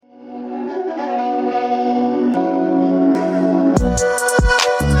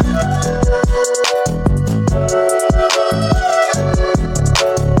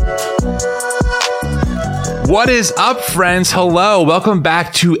What is up, friends? Hello. Welcome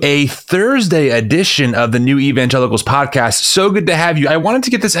back to a Thursday edition of the New Evangelicals podcast. So good to have you. I wanted to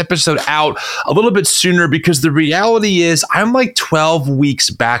get this episode out a little bit sooner because the reality is I'm like 12 weeks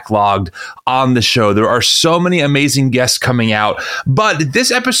backlogged on the show. There are so many amazing guests coming out, but this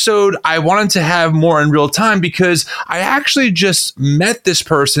episode I wanted to have more in real time because I actually just met this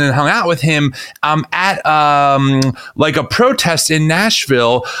person and hung out with him at like a protest in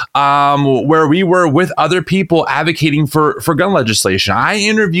Nashville where we were with other people advocating for gun legislation. I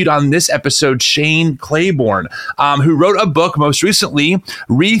interviewed on this episode Shane Claiborne, who wrote a book most recently,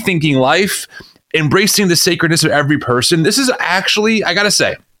 Rethinking Life, Embracing the Sacredness of Every Person. This is actually, I gotta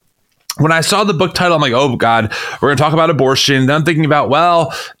say, when I saw the book title, I'm like, oh God, we're going to talk about abortion. Then I'm thinking about,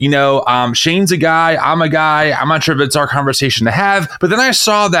 well, Shane's a guy, I'm a guy. I'm not sure if it's our conversation to have. But then I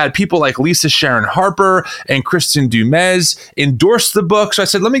saw that people like Lisa Sharon Harper and Kristen Dumez endorsed the book. So I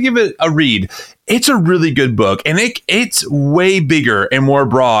said, let me give it a read. It's a really good book, and it's way bigger and more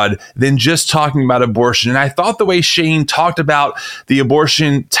broad than just talking about abortion. And I thought the way Shane talked about the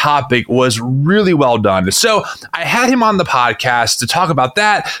abortion topic was really well done. So I had him on the podcast to talk about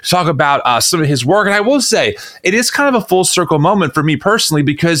that, to talk about some of his work. And I will say, it is kind of a full circle moment for me personally,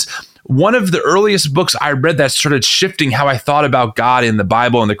 because one of the earliest books I read that started shifting how I thought about God in the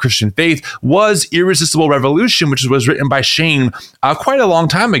Bible and the Christian faith was Irresistible Revolution, which was written by Shane quite a long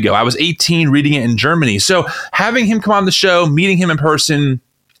time ago. I was 18 reading it in Germany. So having him come on the show, meeting him in person,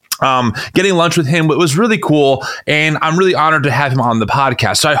 getting lunch with him, it was really cool. And I'm really honored to have him on the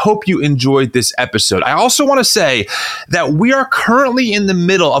podcast. So I hope you enjoyed this episode. I also want to say that we are currently in the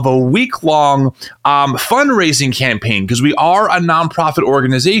middle of a week-long fundraising campaign because we are a nonprofit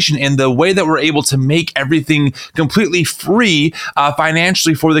organization. And the way that we're able to make everything completely free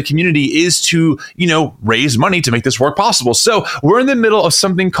financially for the community is to, raise money to make this work possible. So we're in the middle of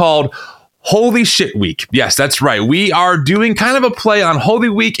something called Holy Shit Week. Yes, that's right. We are doing kind of a play on Holy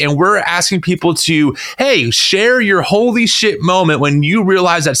Week, and we're asking people to, hey, share your holy shit moment when you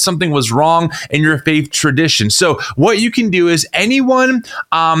realize that something was wrong in your faith tradition. So what you can do is anyone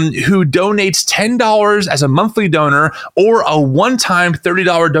who donates $10 as a monthly donor or a one-time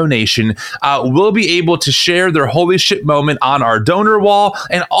 $30 donation will be able to share their holy shit moment on our donor wall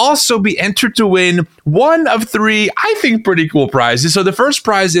and also be entered to win one of three, I think, pretty cool prizes. So the first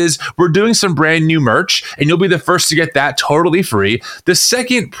prize is we're doing some brand new merch, and you'll be the first to get that totally free. The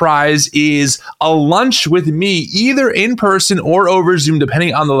second prize is a lunch with me, either in person or over Zoom,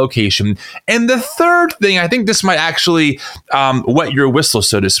 depending on the location. And the third thing, I think this might actually wet your whistle,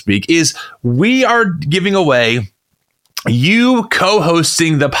 so to speak, is we are giving away you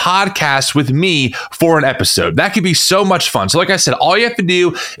co-hosting the podcast with me for an episode. That could be so much fun. So like I said, all you have to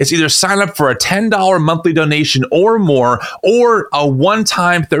do is either sign up for a $10 monthly donation or more, or a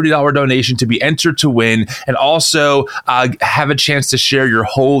one-time $30 donation to be entered to win, and also have a chance to share your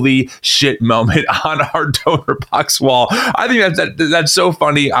holy shit moment on our donor box wall. I think that's so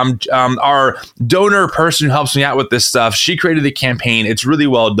funny. Our donor person who helps me out with this stuff, she created the campaign. It's really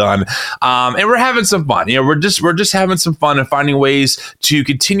well done. And we're having some fun. We're just having some fun and finding ways to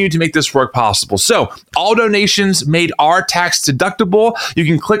continue to make this work possible. So all donations made are tax deductible. You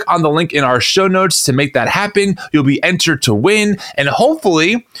can click on the link in our show notes to make that happen. You'll be entered to win. And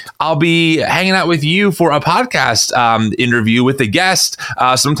hopefully I'll be hanging out with you for a podcast interview with a guest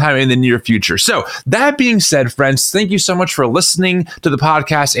sometime in the near future. So that being said, friends, thank you so much for listening to the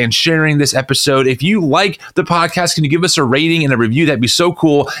podcast and sharing this episode. If you like the podcast, can you give us a rating and a review? That'd be so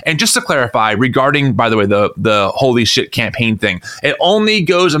cool. And just to clarify regarding, by the way, the holy shit campaign thing, it only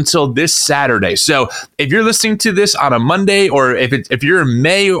goes until this Saturday. So if you're listening to this on a Monday, or if you're in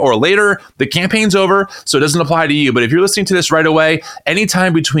May or later, the campaign's over, so it doesn't apply to you. But if you're listening to this right away,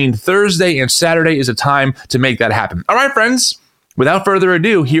 anytime between Thursday and Saturday is a time to make that happen. All right, friends, without further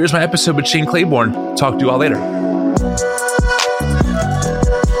ado, here's my episode with Shane Claiborne. Talk to you all later.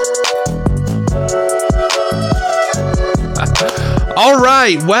 All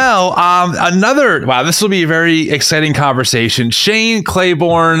right. Well, this will be a very exciting conversation. Shane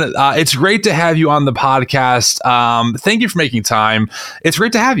Claiborne, it's great to have you on the podcast. Thank you for making time. It's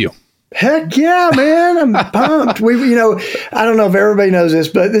great to have you. Heck yeah, man. I'm pumped. I don't know if everybody knows this,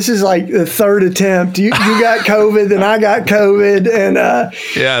 but this is like the third attempt. You got COVID and I got COVID. And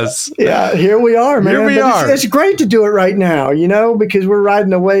yes. Yeah, here we are, man. Here we are. It's great to do it right now, because we're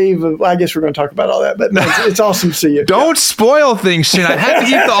riding a wave of, I guess we're going to talk about all that, but man, it's awesome to see you. Don't spoil things, Shane. I have to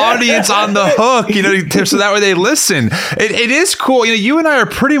keep the audience on the hook, so that way they listen. It is cool. You and I are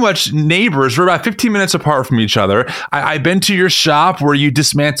pretty much neighbors. We're about 15 minutes apart from each other. I've been to your shop where you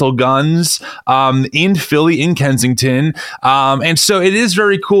dismantle guns in Philly, in Kensington. And so it is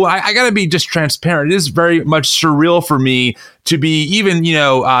very cool. I got to be just transparent. It is very much surreal for me to be even,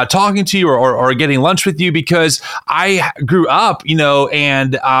 talking to you or getting lunch with you, because I grew up,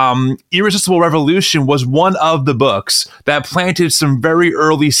 and Irresistible Revolution was one of the books that planted some very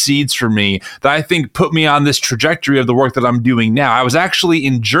early seeds for me that I think put me on this trajectory of the work that I'm doing now. I was actually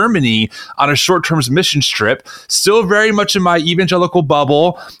in Germany on a short-term mission trip, still very much in my evangelical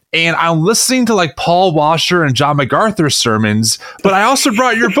bubble. And I'm listening to like Paul Washer and John MacArthur's sermons, but I also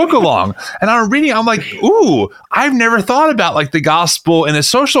brought your book along, and I'm reading. I'm like, ooh, I've never thought about like the gospel in a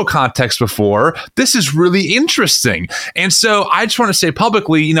social context before. This is really interesting. And so I just want to say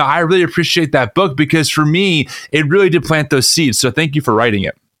publicly, I really appreciate that book, because for me, it really did plant those seeds. So thank you for writing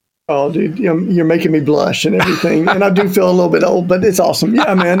it. Oh, dude, you're making me blush and everything. And I do feel a little bit old, but it's awesome.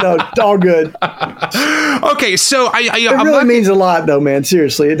 Yeah, man, no, it's all good. Okay, so it really means a lot, though, man.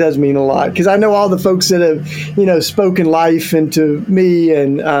 Seriously, it does mean a lot, because I know all the folks that have, spoken life into me,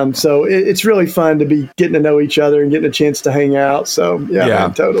 and so it's really fun to be getting to know each other and getting a chance to hang out. So yeah.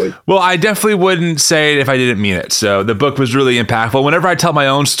 Man, totally. Well, I definitely wouldn't say it if I didn't mean it. So the book was really impactful. Whenever I tell my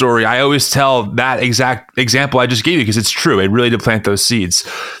own story, I always tell that exact example I just gave you, because it's true. It really did plant those seeds.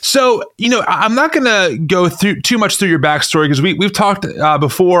 So, I'm not going to go through too much through your backstory, because we've talked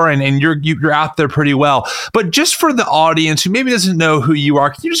before, and you're out there pretty well. But just for the audience who maybe doesn't know who you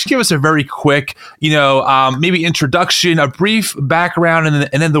are, can you just give us a very quick, maybe introduction, a brief background, and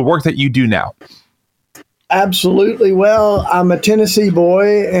then the work that you do now? Absolutely. Well, I'm a Tennessee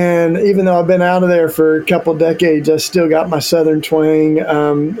boy, and even though I've been out of there for a couple decades, I still got my Southern twang.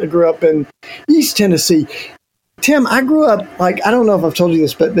 I grew up in East Tennessee. Tim, I grew up, I don't know if I've told you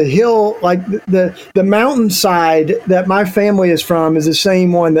this, but the hill, the mountainside that my family is from is the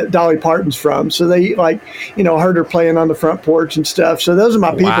same one that Dolly Parton's from. So they heard her playing on the front porch and stuff. So those are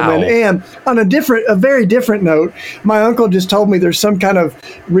my people, man. And on a very different note, my uncle just told me there's some kind of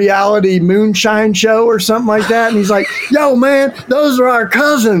reality moonshine show or something like that. And he's like, yo, man, those are our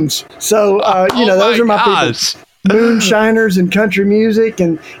cousins. So, those are my people. Moonshiners and country music,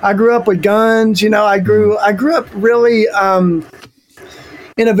 and I grew up with guns. I grew up really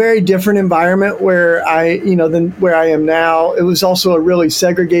in a very different environment where than where I am now. It was also a really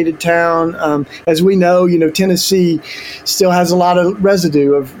segregated town. As we know, Tennessee still has a lot of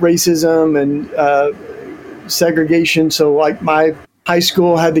residue of racism and segregation. So my high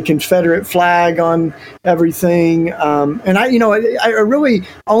school had the Confederate flag on everything. And I really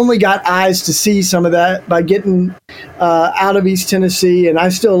only got eyes to see some of that by getting out of East Tennessee. And I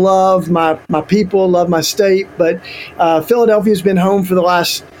still love my people, love my state. But Philadelphia's been home for the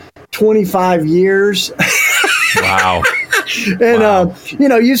last 25 years. Wow. And,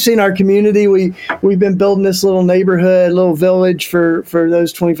 you've seen our community. We've been building this little neighborhood, little village for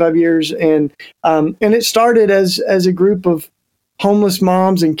those 25 years. And it started as a group of homeless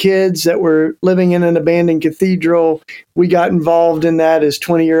moms and kids that were living in an abandoned cathedral. We got involved in that as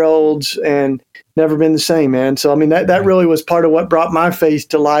 20-year-olds and never been the same, man. So, that really was part of what brought my faith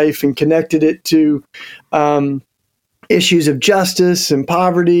to life and connected it to issues of justice and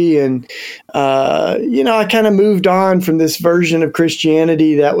poverty. And, I kind of moved on from this version of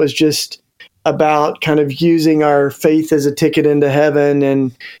Christianity that was just about kind of using our faith as a ticket into heaven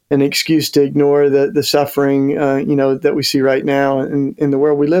and an excuse to ignore the suffering, that we see right now in the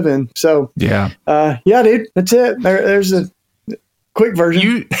world we live in. So, dude, that's it. There's a quick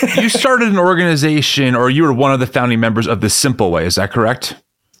version. You started an organization, or you were one of the founding members of The Simple Way. Is that correct?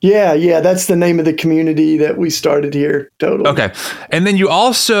 Yeah. That's the name of the community that we started here. Totally. Okay. And then you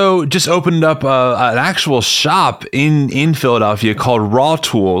also just opened up an actual shop in Philadelphia called Raw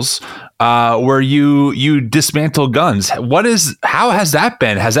Tools, where you dismantle guns. How has that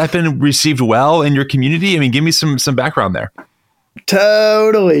been? Has that been received well in your community? Give me some background there.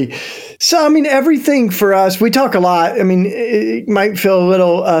 Totally. So, everything for us, we talk a lot. It might feel a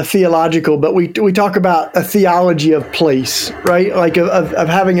little theological, but we talk about a theology of place, right? Like of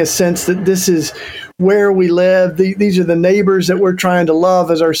having a sense that this is where we live. These are the neighbors that we're trying to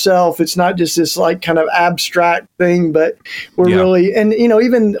love as ourselves. It's not just this like kind of abstract thing, but we're really, and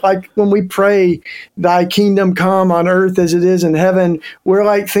even like when we pray, thy kingdom come on earth as it is in heaven, we're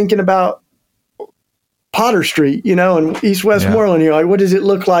like thinking about Potter Street, and East Westmoreland. You're like, what does it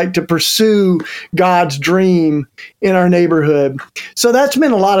look like to pursue God's dream in our neighborhood? So that's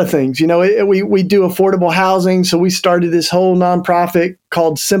meant a lot of things. We do affordable housing. So we started this whole nonprofit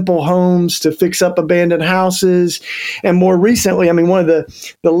called Simple Homes to fix up abandoned houses. And more recently, one of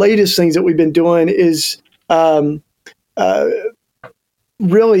the latest things that we've been doing is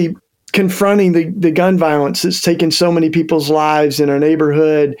really confronting the gun violence that's taken so many people's lives in our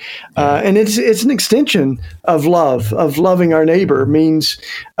neighborhood. And it's an extension of love, of loving our neighbor, means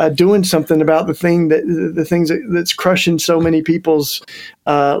doing something about the things that's crushing so many people's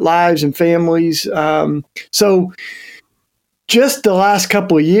lives and families. So just the last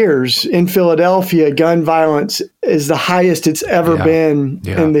couple of years in Philadelphia, gun violence is the highest it's ever been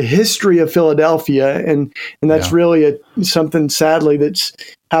in the history of Philadelphia. And that's really something, sadly, that's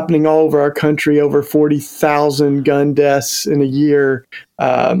happening all over our country, over 40,000 gun deaths in a year.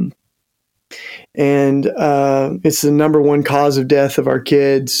 And it's the number one cause of death of our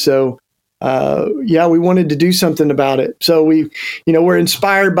kids. So, we wanted to do something about it. So we're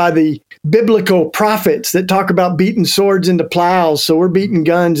inspired by the biblical prophets that talk about beating swords into plows. So we're beating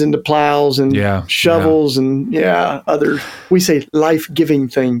guns into plows and shovels and other, we say, life-giving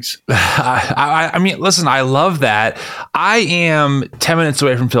things. Listen, I love that. I am 10 minutes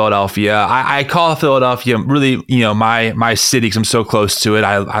away from Philadelphia. I call Philadelphia really, my city because I'm so close to it.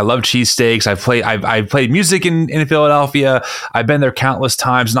 I love cheesesteaks. I've played music in Philadelphia. I've been there countless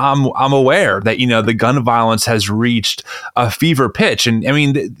times, and I'm aware that the gun violence has reached a fever pitch.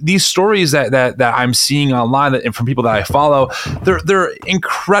 And these stories that I'm seeing online and from people that I follow, they're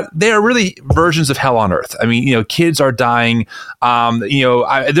incredible. They are really versions of hell on earth. Kids are dying.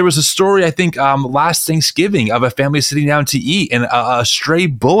 There was a story, I think, last Thanksgiving of a family sitting down to eat, and a stray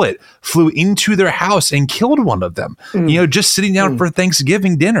bullet flew into their house and killed one of them, just sitting down for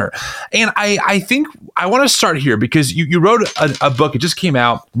Thanksgiving dinner. And I think I want to start here because you wrote a book. It just came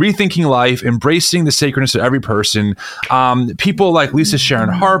out, Rethinking Life, Embracing the Sacredness of Every Person. People like Lisa Sharon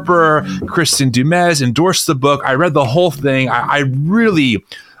Harper, Kristen Dumez endorsed the book. I read the whole thing. I really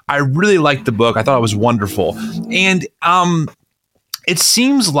liked the book. I thought it was wonderful. And it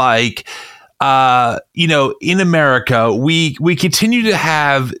seems like in America, we continue to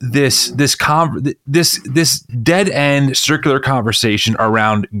have this dead end circular conversation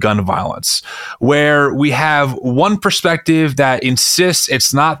around gun violence, where we have one perspective that insists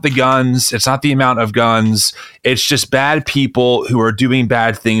it's not the guns, it's not the amount of guns, it's just bad people who are doing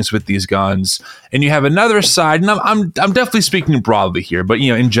bad things with these guns. And you have another side, and I'm definitely speaking broadly here, but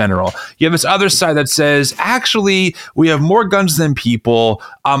in general, you have this other side that says, actually, we have more guns than people.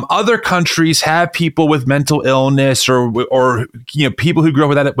 Other countries have people with mental illness or people who grow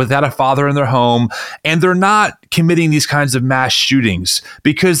up without a father in their home, and they're not committing these kinds of mass shootings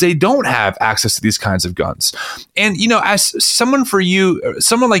because they don't have access to these kinds of guns. And as someone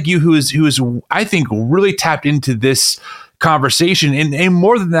like you who is I think really tapped into this conversation, and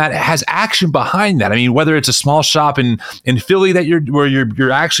more than that, has action behind that. Whether it's a small shop in Philly that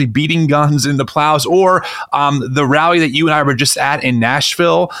you're actually beating guns in the plows, or the rally that you and I were just at in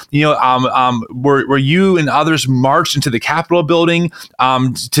Nashville, where you and others marched into the Capitol building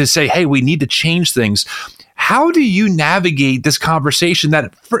to say, hey, we need to change things. How do you navigate this conversation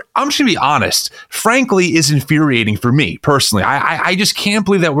that, I'm just going to be honest, frankly, is infuriating for me personally? I just can't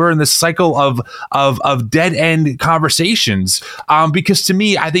believe that we're in this cycle of dead end conversations because to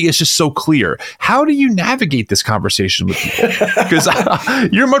me, I think it's just so clear. How do you navigate this conversation with people? Because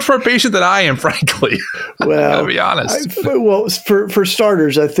you're much more patient than I am, frankly. Well, I'll be honest. For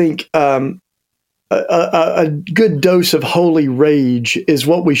starters, I think a good dose of holy rage is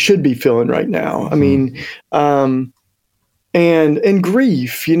what we should be feeling right now. And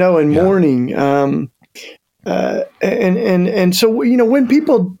grief, and mourning. And so, when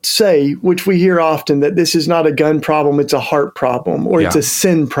people say, which we hear often, that this is not a gun problem, it's a heart problem, or it's a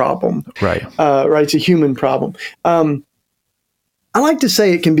sin problem. Right. It's a human problem. I like to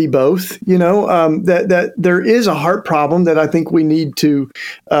say it can be both, that there is a heart problem that I think we need to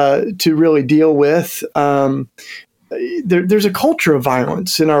really deal with. There's a culture of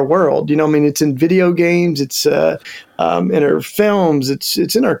violence in our world. It's in video games, it's in our films,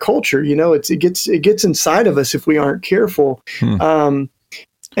 it's in our culture. It gets inside of us if we aren't careful. And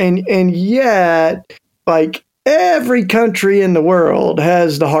yet, like, every country in the world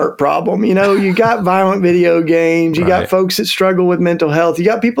has the heart problem. You got violent video games. You got folks that struggle with mental health. You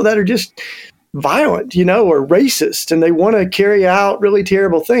got people that are just violent, or racist, and they want to carry out really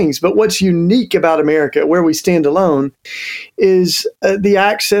terrible things. But what's unique about America, where we stand alone, is the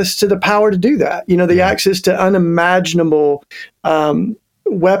access to the power to do that. The access to unimaginable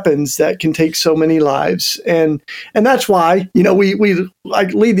weapons that can take so many lives, and that's why we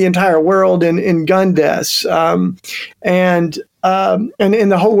like lead the entire world in gun deaths, and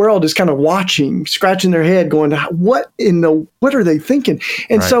the whole world is kind of watching, scratching their head, going, what are they thinking?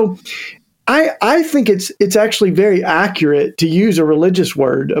 And so I think it's actually very accurate to use a religious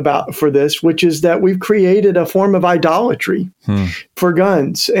word for this, which is that we've created a form of idolatry for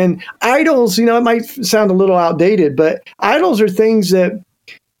guns. And idols, it might sound a little outdated, but idols are things that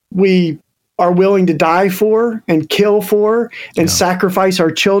we are willing to die for and kill for and sacrifice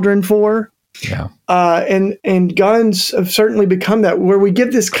our children for. Yeah. And guns have certainly become that, where we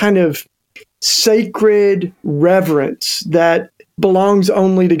give this kind of sacred reverence that belongs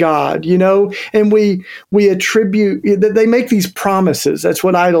only to God, and we attribute that they make these promises. That's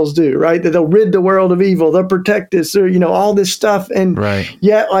what idols do, right? That they'll rid the world of evil, they'll protect us, or, all this stuff. And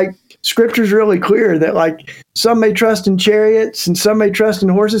yet, like, Scripture's really clear that, like, some may trust in chariots and some may trust in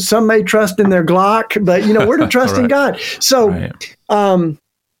horses, some may trust in their Glock, but, we're to trust in God. So, and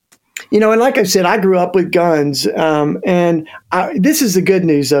like I said, I grew up with guns. And this is the good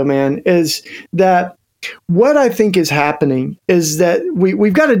news, though, man, is that what I think is happening is that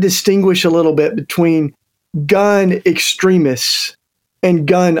we've got to distinguish a little bit between gun extremists and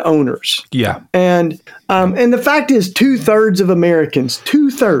gun owners. Yeah. And the fact is 2/3 of Americans,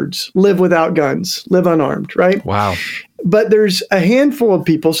 2/3 live without guns, live unarmed, right? Wow. But there's a handful of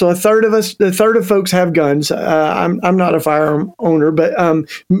people. So a third of folks have guns. I'm not a firearm owner, but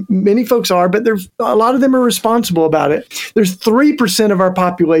many folks are, but there's a lot of them are responsible about it. There's 3% of our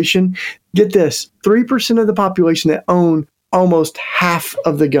population. Get this, 3% of the population that own almost half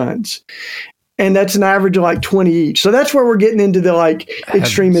of the guns. And that's an average of like 20 each. So that's where we're getting into the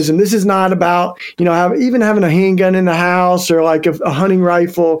extremism. This is not about, even having a handgun in the house or like a hunting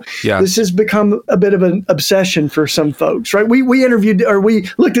rifle. Yeah. This has become a bit of an obsession for some folks, right? We we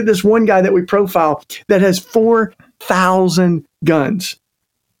looked at this one guy that we profile that has 4,000 guns.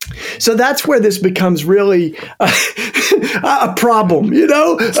 So that's where this becomes really a problem, and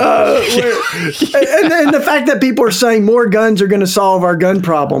the fact that people are saying more guns are going to solve our gun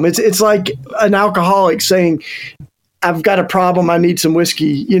problem. It's like an alcoholic saying, I've got a problem, I need some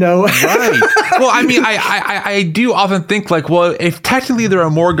whiskey, Right. Well, I mean, I do often think like, well, if technically there are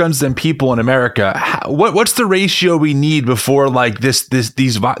more guns than people in America, what's the ratio we need before like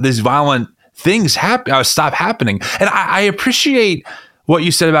these violent things stop happening? And I appreciate what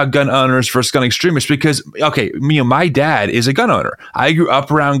you said about gun owners versus gun extremists, because, okay, my dad is a gun owner. I grew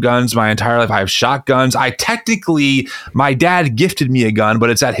up around guns my entire life. I have shotguns. My dad gifted me a gun, but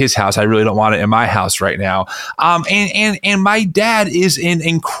it's at his house. I really don't want it in my house right now. And my dad is an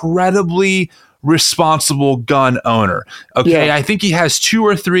incredibly responsible gun owner. Okay. Yeah. I think he has 2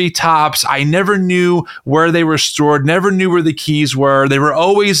 or 3 tops. I never knew where they were stored, never knew where the keys were. They were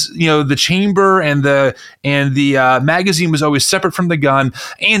always, the chamber and the magazine was always separate from the gun.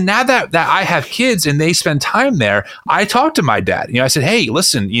 And now that I have kids and they spend time there, I talked to my dad. I said, hey,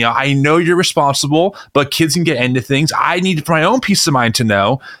 listen, I know you're responsible, but kids can get into things. I need, for my own peace of mind, to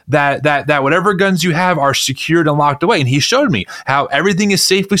know that whatever guns you have are secured and locked away. And he showed me how everything is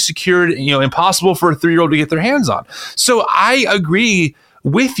safely secured, impossible for a 3-year-old to get their hands on. So I agree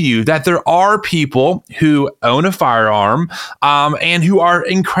with you that there are people who own a firearm and who are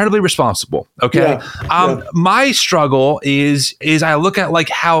incredibly responsible. Okay. My struggle is I look at like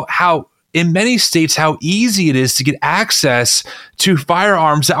how in many states, how easy it is to get access to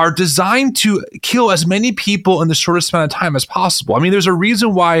firearms that are designed to kill as many people in the shortest amount of time as possible. I mean, there's a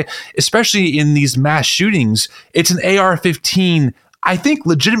reason why, especially in these mass shootings, it's an AR-15, I think,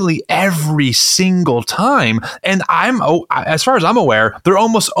 legitimately every single time. And as far as I'm aware, they're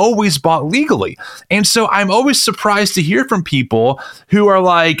almost always bought legally. And so I'm always surprised to hear from people who are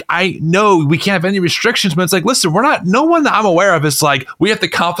like, I know we can't have any restrictions, but it's like, listen, no one that I'm aware of is like, we have to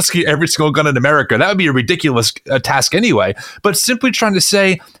confiscate every single gun in America. That would be a ridiculous task anyway. But simply trying to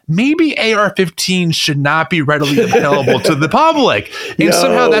say, maybe AR-15 should not be readily available to the public. And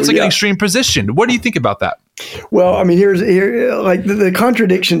somehow that's like an extreme position. What do you think about that? Well, I mean, here like the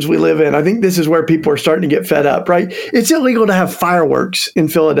contradictions we live in. I think this is where people are starting to get fed up, right? It's illegal to have fireworks in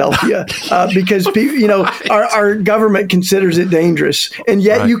Philadelphia because our government considers it dangerous, and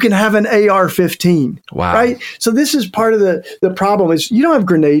yet you can have an AR-15. Wow. Right? So this is part of the problem is you don't have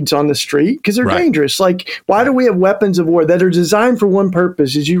grenades on the street because they're dangerous. Like, why do we have weapons of war that are designed for one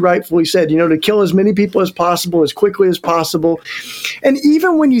purpose, as you rightfully said, to kill as many people as possible, as quickly as possible? And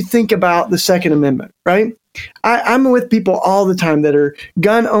even when you think about the Second Amendment, right? I'm with people all the time that are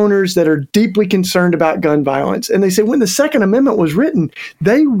gun owners that are deeply concerned about gun violence. And they say when the Second Amendment was written,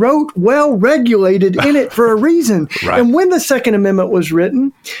 they wrote well regulated in it for a reason. Right. And when the Second Amendment was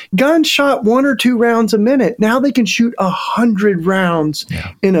written, guns shot 1 or 2 rounds a minute. Now they can shoot 100 rounds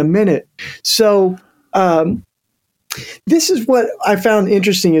in a minute. So this is what I found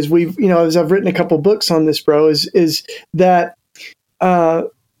interesting is as I've written a couple books on this, bro, is that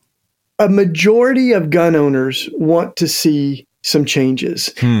a majority of gun owners want to see some changes.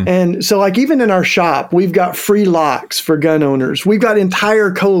 And so like even in our shop, we've got free locks for gun owners. We've got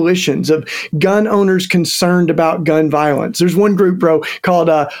entire coalitions of gun owners concerned about gun violence. There's one group, bro, called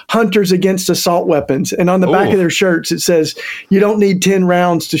Hunters Against Assault Weapons. And on the back of their shirts, it says, you don't need 10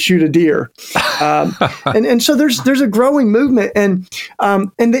 rounds to shoot a deer. And so there's a growing movement. And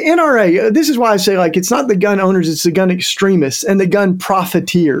the NRA, this is why I say like, it's not the gun owners, it's the gun extremists and the gun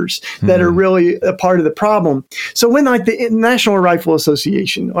profiteers that are really a part of the problem. So when like the National Rifle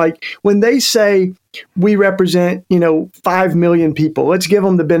Association, like when they say we represent, 5 million people, let's give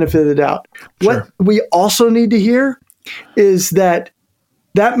them the benefit of the doubt. What we also need to hear is that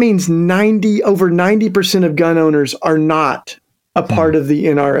means over 90% of gun owners are not a part of the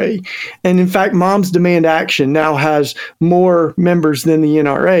NRA. And in fact, Moms Demand Action now has more members than the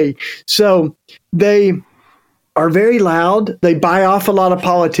NRA. So they are very loud. They buy off a lot of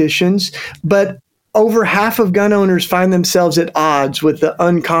politicians, but over half of gun owners find themselves at odds with the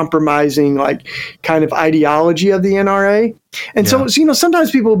uncompromising, like, kind of ideology of the NRA. And so, sometimes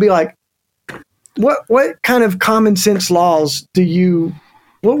people will be like, what kind of common sense laws do you,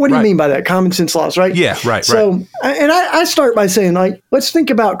 what do you mean by that? Common sense laws, right? Yeah, right. So, and I start by saying, like, let's think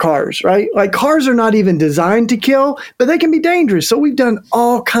about cars, right? Like, cars are not even designed to kill, but they can be dangerous. So we've done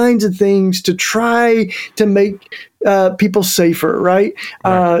all kinds of things to try to make people safer, right?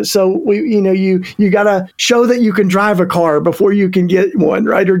 So you got to show that you can drive a car before you can get one,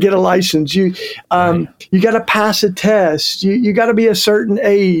 right? Or get a license. You got to pass a test. You got to be a certain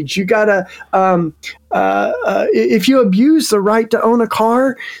age. You got to, if you abuse the right to own a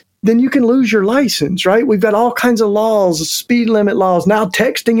car, then you can lose your license, right? We've got all kinds of laws, speed limit laws, now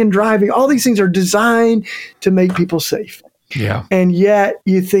texting and driving. All these things are designed to make people safe. Yeah. And yet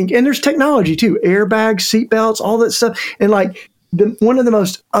you think, and there's technology too, airbags, seatbelts, all that stuff. And like one of the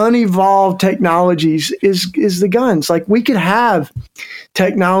most unevolved technologies is the guns. Like we could have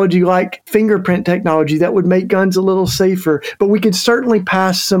technology like fingerprint technology that would make guns a little safer, but we could certainly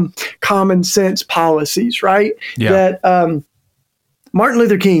pass some common sense policies, right? Yeah. That Martin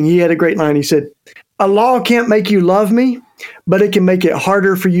Luther King, he had a great line. He said, a law can't make you love me, but it can make it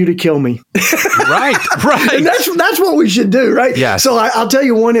harder for you to kill me. Right. And that's what we should do, right? Yeah. So I'll tell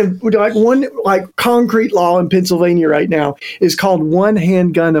you one concrete law in Pennsylvania right now is called 1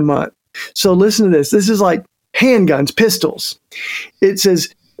 handgun a month. So listen to this. This is like handguns, pistols. It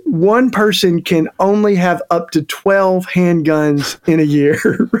says one person can only have up to 12 handguns in a year,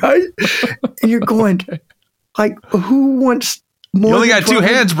 right? And you're going, like, who wants more? You only got 2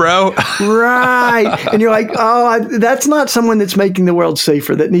 hands, bro. Right. And you're like, that's not someone that's making the world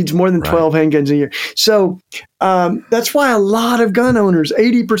safer, that needs more than 12 handguns a year. So that's why a lot of gun owners,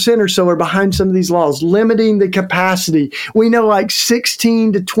 80% or so, are behind some of these laws, limiting the capacity. We know like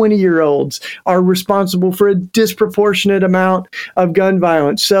 16 to 20-year-olds are responsible for a disproportionate amount of gun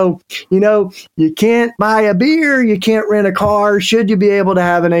violence. So, you can't buy a beer, you can't rent a car. Should you be able to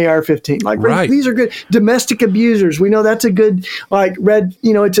have an AR-15? Like, these are good. Domestic abusers, we know that's a good, like, red,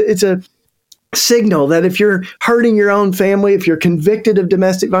 it's a signal that if you're hurting your own family, if you're convicted of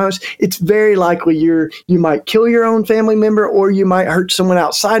domestic violence, it's very likely you might kill your own family member, or you might hurt someone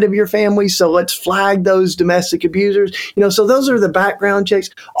outside of your family. So let's flag those domestic abusers. So those are the background checks,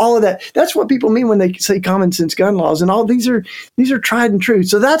 all of that. That's what people mean when they say common sense gun laws, and all these are tried and true.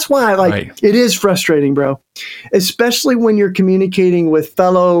 So that's why it is frustrating, bro, especially when you're communicating with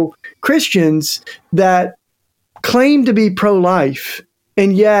fellow Christians that claim to be pro-life,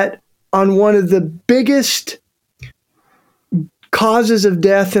 and yet on one of the biggest causes of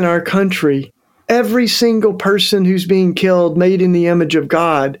death in our country, every single person who's being killed made in the image of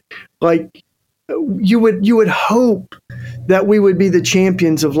God, like you would hope that we would be the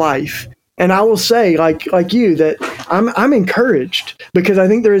champions of life. And I will say, like you, that I'm encouraged because I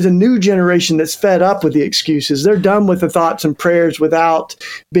think there is a new generation that's fed up with the excuses. They're done with the thoughts and prayers without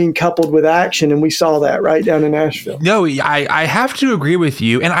being coupled with action. And we saw that right down in Nashville. No, I have to agree with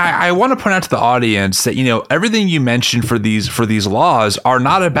you. And I want to point out to the audience that, everything you mentioned for these laws are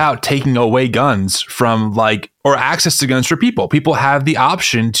not about taking away guns from or access to guns for people. People have the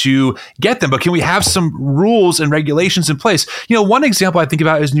option to get them, but can we have some rules and regulations in place? One example I think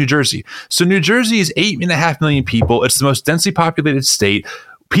about is New Jersey. So New Jersey is 8.5 million people. It's the most densely populated state.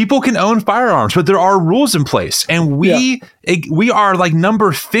 People can own firearms, but there are rules in place, and we are like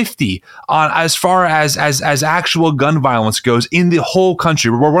number 50 on as far as actual gun violence goes in the whole country.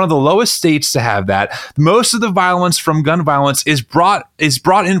 We're one of the lowest states to have that. Most of the violence from gun violence is brought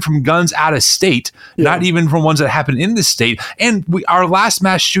in from guns out of state, not even from ones that happen in the state. And our last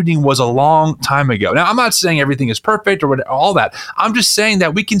mass shooting was a long time ago. Now, I'm not saying everything is perfect or all that. I'm just saying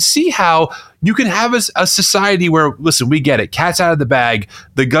that we can see how you can have a society where, listen, we get it. Cat's out of the bag.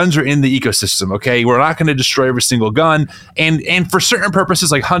 The guns are in the ecosystem, okay? We're not going to destroy every single gun. And for certain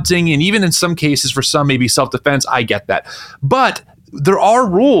purposes like hunting, and even in some cases for some maybe self-defense, I get that. But there are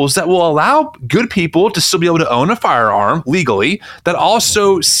rules that will allow good people to still be able to own a firearm legally that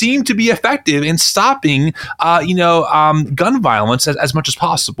also seem to be effective in stopping, gun violence as much as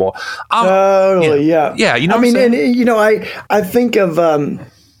possible. Totally, yeah. Yeah, I think of...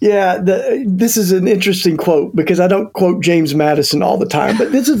 this is an interesting quote because I don't quote James Madison all the time,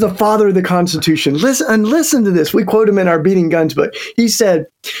 but this is the father of the Constitution. Listen to this. We quote him in our Beating Guns book. He said,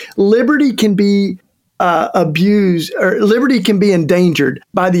 liberty can be abused, or liberty can be endangered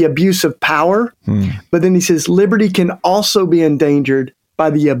by the abuse of power. But then he says, liberty can also be endangered by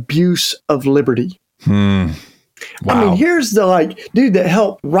the abuse of liberty. Wow. I mean, here's the dude that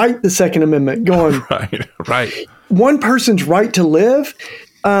helped write the Second Amendment going, right. One person's right to live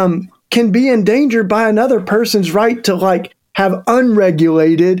can be endangered by another person's right to have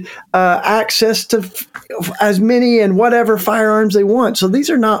unregulated access to as many and whatever firearms they want. So these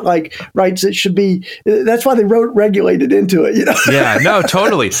are not rights that should be. That's why they wrote regulated into it. Yeah, no,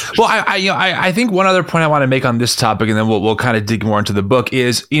 totally. Well, I think one other point I want to make on this topic, and then we'll kind of dig more into the book,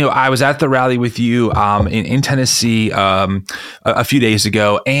 is I was at the rally with you in Tennessee a few days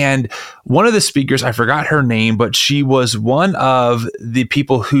ago, and one of the speakers, I forgot her name, but she was one of the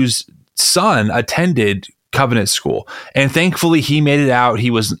people whose son attended Covenant School, and thankfully he made it out. He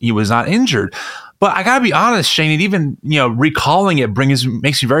was not injured. But I gotta be honest, Shane, and even recalling it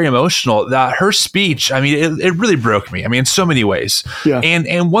makes me very emotional. That her speech, I mean, it really broke me. I mean, in so many ways. Yeah.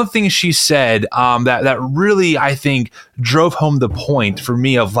 And one thing she said that really, I think, drove home the point for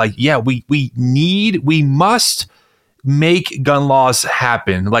me of we must make gun laws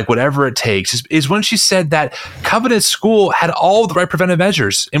happen, whatever it takes, is when she said that Covenant School had all the right preventive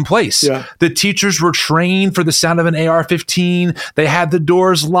measures in place. Yeah. The teachers were trained for the sound of an AR-15. They had the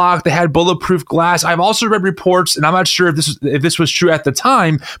doors locked. They had bulletproof glass. I've also read reports, and I'm not sure if this was true at the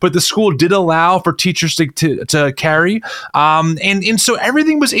time, but the school did allow for teachers to carry. And so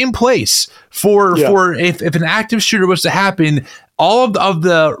everything was in place for if an active shooter was to happen. All of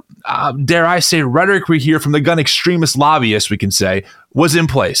the dare I say, rhetoric we hear from the gun extremist lobbyists, we can say, was in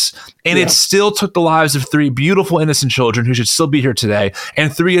place. And it still took the lives of 3 beautiful, innocent children who should still be here today,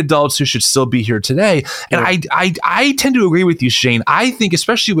 and 3 adults who should still be here today. And I tend to agree with you, Shane. I think,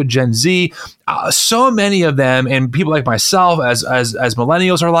 especially with Gen Z, so many of them, and people like myself as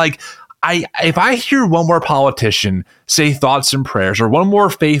millennials, are like, if I hear one more politician say thoughts and prayers, or one more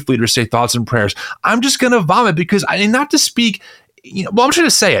faith leader say thoughts and prayers, I'm just going to vomit, because not to speak, I'm trying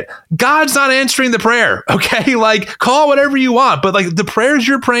to say it. God's not answering the prayer. Okay. Call whatever you want, but the prayers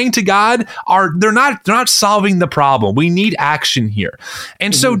you're praying to God they're not solving the problem. We need action here.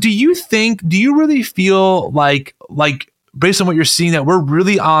 And so do you really feel like based on what you're seeing, that we're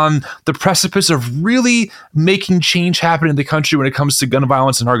really on the precipice of really making change happen in the country when it comes to gun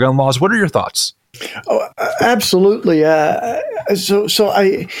violence and our gun laws? What are your thoughts? Oh, absolutely. So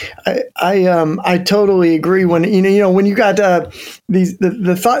I totally agree. When when you got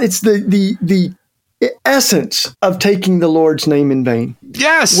the thought, it's the essence of taking the Lord's name in vain.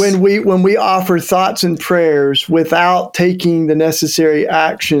 Yes. When we offer thoughts and prayers without taking the necessary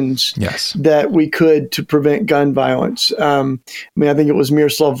actions that we could to prevent gun violence. I think it was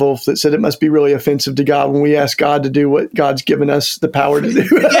Miroslav Volf that said it must be really offensive to God when we ask God to do what God's given us the power to do.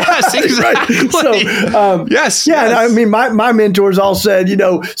 Yes, exactly. Right? So, yes. And I mean, my mentors all said,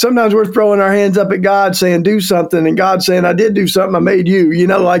 sometimes we're throwing our hands up at God saying, do something. And God saying, I did do something. I made you,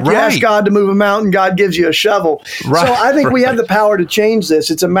 you ask God to move a mountain, God gives you a shovel. Right. So I think we have the power to change change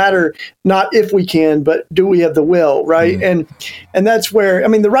this. It's a matter not if we can, but do we have the will, right? And that's where, I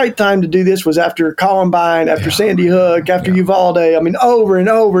mean, the right time to do this was after Columbine, after Sandy Hook, after Uvalde. I mean, over and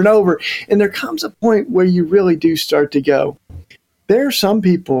over and over. And there comes a point where you really do start to go, there are some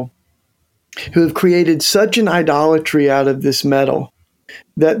people who have created such an idolatry out of this metal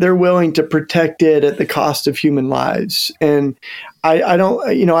that they're willing to protect it at the cost of human lives. And I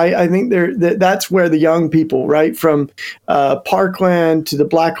don't, you know, I think that's where the young people, right, from Parkland to the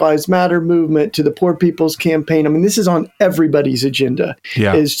Black Lives Matter movement to the Poor People's Campaign. I mean, this is on everybody's agenda,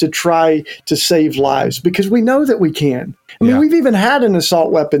 is to try to save lives, because we know that we can. I mean, we've even had an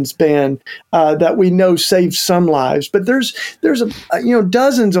assault weapons ban that we know saves some lives, but there's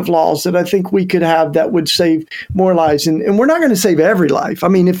dozens of laws that I think we could have that would save more lives. And we're not going to save every life. I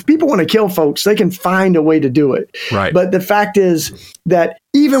mean, if people want to kill folks, they can find a way to do it. Right. But the fact is that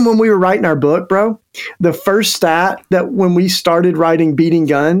even when we were writing our book, bro, the first stat that when we started writing Beating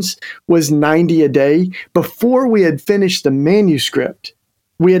Guns was 90 a day. Before we had finished the manuscript,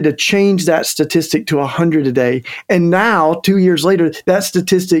 we had to change that statistic to 100 a day. And now, 2 years later, that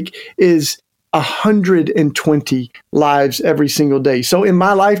statistic is 120 lives every single day. So in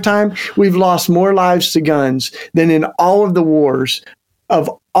my lifetime, we've lost more lives to guns than in all of the wars of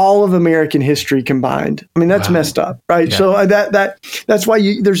all of American history combined. I mean, that's messed up, right? Yeah. So that's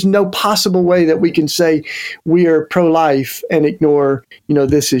why there's no possible way that we can say we are pro-life and ignore,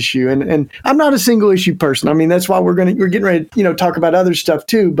 this issue. And I'm not a single issue person. I mean, that's why we're getting ready to, talk about other stuff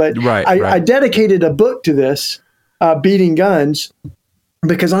too. But I dedicated a book to this, Beating Guns,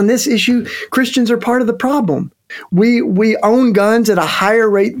 because on this issue, Christians are part of the problem. We own guns at a higher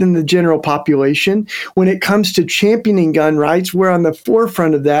rate than the general population. When it comes to championing gun rights, we're on the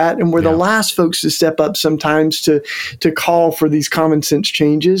forefront of that, and we're the last folks to step up sometimes to call for these common sense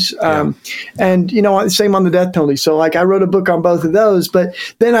changes. And same on the death penalty. So I wrote a book on both of those, but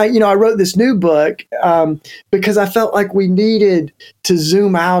then I wrote this new book because I felt like we needed to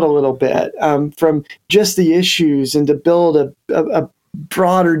zoom out a little bit from just the issues and to build a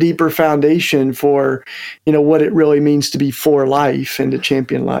broader, deeper foundation for, what it really means to be for life and to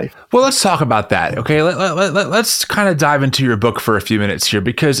champion life. Well, let's talk about that. Okay. Let's kind of dive into your book for a few minutes here,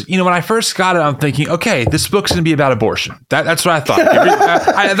 because, when I first got it, I'm thinking, okay, this book's going to be about abortion. That's what I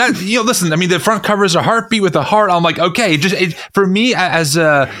thought. Listen, I mean, the front cover is a heartbeat with a heart. I'm like, okay, for me as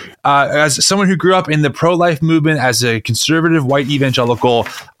someone who grew up in the pro-life movement, as a conservative white evangelical,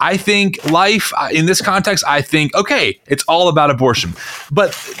 I think life in this context, okay, it's all about abortion.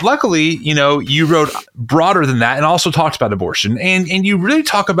 But luckily, you wrote broader than that and also talked about abortion. And you really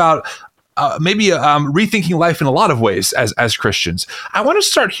talk about rethinking life in a lot of ways as Christians. I want to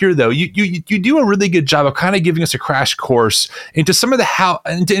start here, though. You do a really good job of kind of giving us a crash course into some of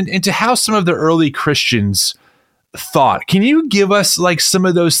into how some of the early Christians thought. Can you give us some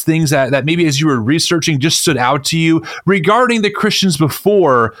of those things that maybe as you were researching just stood out to you regarding the Christians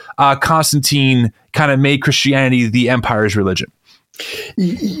before Constantine kind of made Christianity the empire's religion?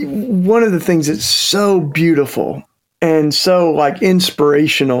 One of the things that's so beautiful and so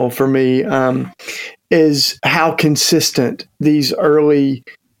inspirational for me is how consistent these early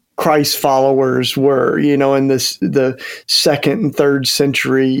Christ followers were, in the second and third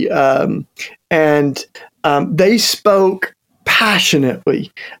century. And they spoke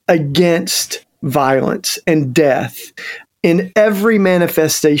passionately against violence and death in every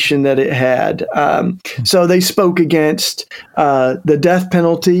manifestation that it had. So they spoke against the death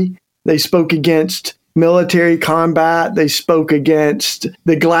penalty. They spoke against military combat. They spoke against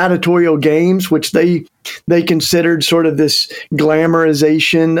the gladiatorial games, which they considered sort of this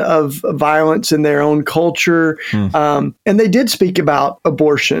glamorization of violence in their own culture. And they did speak about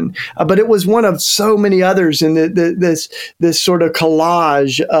abortion, but it was one of so many others in this sort of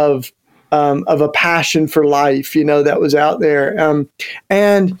collage of a passion for life, that was out there.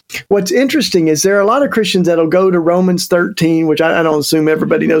 And what's interesting is there are a lot of Christians that'll go to Romans 13, which I don't assume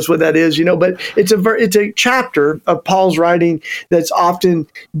everybody knows what that is, but it's a chapter of Paul's writing that's often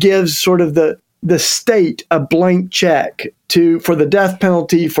gives sort of the state a blank check for the death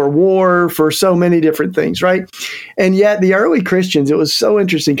penalty, for war, for so many different things, right? And yet the early Christians, it was so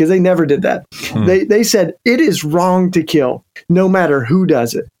interesting because they never did that. They said it is wrong to kill, no matter who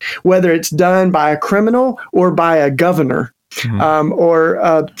does it, whether it's done by a criminal or by a governor. Or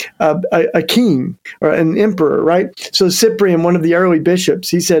a king or an emperor, right? So Cyprian, one of the early bishops,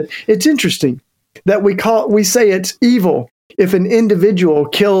 he said, it's interesting that we say it's evil if an individual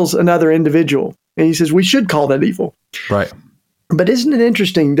kills another individual. And he says, we should call that evil. Right. But isn't it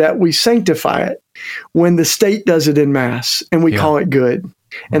interesting that we sanctify it when the state does it in mass and we call it good?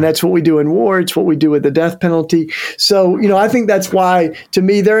 And that's what we do in war. It's what we do with the death penalty. So, I think that's why, to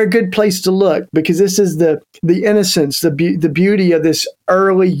me, they're a good place to look, because this is the innocence, the beauty of this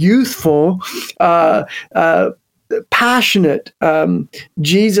early, youthful, passionate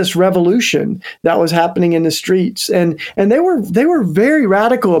Jesus revolution that was happening in the streets, and they were very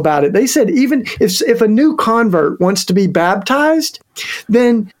radical about it. They said even if a new convert wants to be baptized,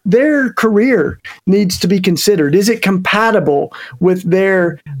 then their career needs to be considered. Is it compatible with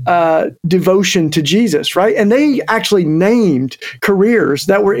their devotion to Jesus, right? And they actually named careers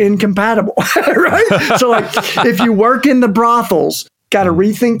that were incompatible, right? So, like, if you work in the brothels, got to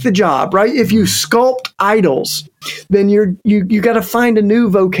rethink the job, right? If you sculpt idols, then you got to find a new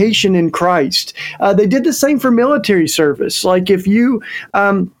vocation in Christ. They did the same for military service. Like, if you,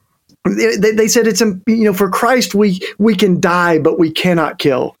 they said it's, for Christ we can die, but we cannot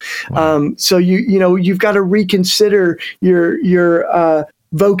kill. Wow. So you've got to reconsider your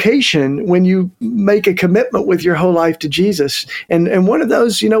vocation when you make a commitment with your whole life to Jesus. And one of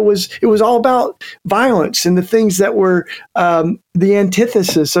those, was all about violence and the things that were the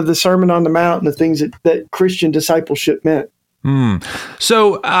antithesis of the Sermon on the Mount and the things that Christian discipleship meant.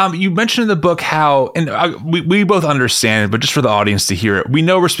 So you mentioned in the book how, and we both understand it, but just for the audience to hear it, we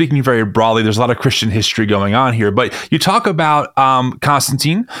know we're speaking very broadly. There's a lot of Christian history going on here, but you talk about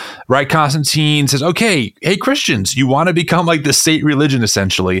Constantine, right? Constantine says, okay, hey, Christians, you want to become like the state religion,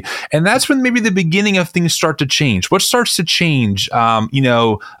 essentially. And that's when maybe the beginning of things start to change. What starts to change,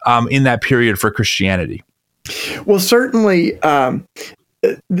 in that period for Christianity? Well, certainly,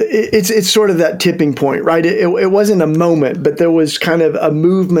 it's sort of that tipping point, right? It wasn't a moment, but there was kind of a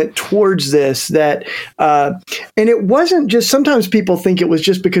movement towards this that, and it wasn't just, sometimes people think it was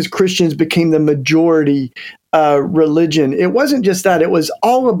just because Christians became the majority religion. It wasn't just that. It was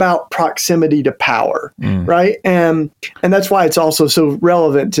all about proximity to power, right? And that's why it's also so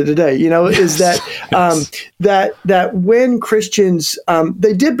relevant to today, is that that when Christians,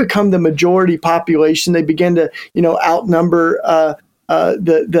 they did become the majority population, they began to, outnumber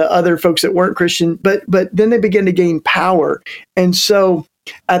the other folks that weren't Christian, but then they began to gain power. And so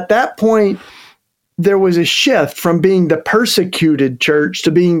at that point, there was a shift from being the persecuted church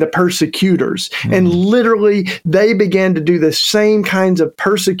to being the persecutors. And literally, they began to do the same kinds of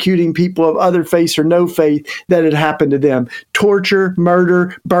persecuting people of other faith or no faith that had happened to them. Torture,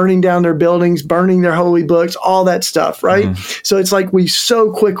 murder, burning down their buildings, burning their holy books, all that stuff, right? So it's like we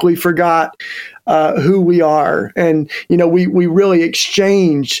so quickly forgot who we are. And, we really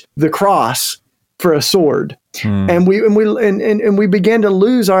exchanged the cross for a sword. And we began to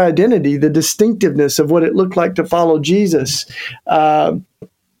lose our identity, the distinctiveness of what it looked like to follow Jesus. And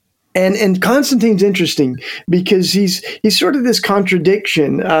Constantine's interesting because he's sort of this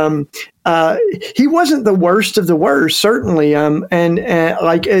contradiction. He wasn't the worst of the worst, certainly, and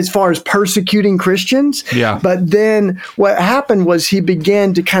like as far as persecuting Christians. Yeah. But then what happened was he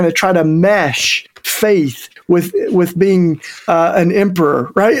began to kind of try to mesh faith with being an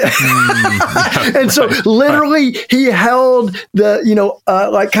emperor, right? And so literally he held the,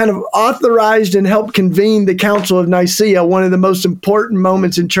 like kind of authorized and helped convene the Council of Nicaea, one of the most important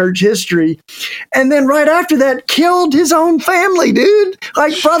moments in church history. And then right after that, killed his own family, dude.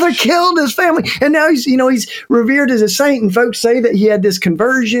 Like, brother killed his family. And now he's revered as a saint, and folks say that he had this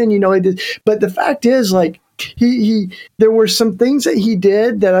conversion, but the fact is, like, there were some things that he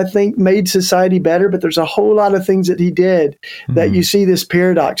did that I think made society better, but there's a whole lot of things that he did that you see this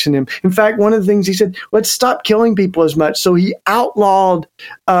paradox in him. In fact, one of the things he said, let's stop killing people as much. So he outlawed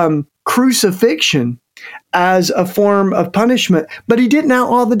crucifixion as a form of punishment, but he didn't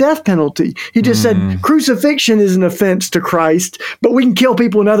outlaw the death penalty. He just said crucifixion is an offense to Christ, but we can kill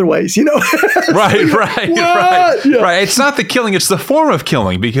people in other ways, Right. Yeah. Right. It's not the killing, it's the form of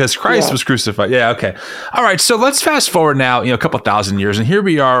killing, because Christ was crucified. Yeah. Okay. All right. So let's fast forward now, a couple thousand years, and here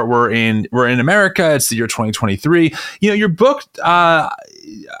we are, we're in America. It's the year 2023. Your book,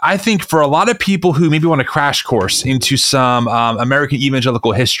 I think for a lot of people who maybe want to crash course into some American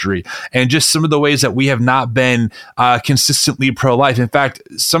evangelical history and just some of the ways that we have not been consistently pro-life. In fact,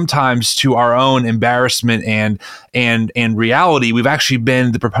 sometimes to our own embarrassment and reality, we've actually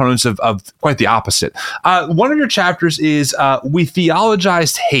been the proponents of quite the opposite. One of your chapters is We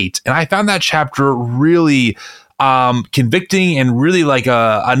Theologized Hate. And I found that chapter really convicting and really like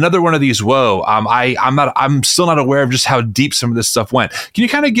another one of these. I'm still not aware of just how deep some of this stuff went. Can you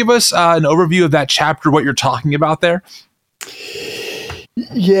kind of give us an overview of that chapter, what you're talking about there?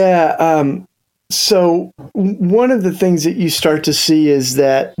 Yeah. So one of the things that you start to see is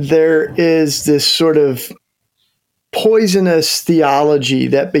that there is this sort of poisonous theology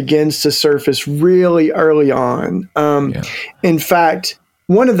that begins to surface really early on. In fact,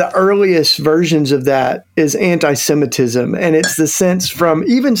 one of the earliest versions of that is anti-Semitism. And it's the sense from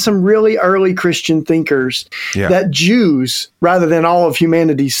even some really early Christian thinkers that Jews, rather than all of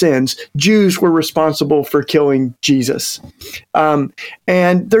humanity's sins, Jews were responsible for killing Jesus. And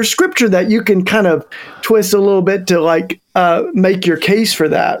there's scripture that you can kind of twist a little bit to like make your case for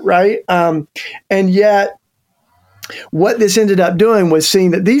that, right? And yet, what this ended up doing was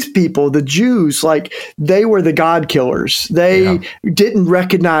seeing that these people, the Jews, like they were the God killers. They didn't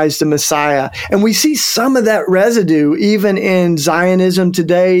recognize the Messiah. And we see some of that residue even in Zionism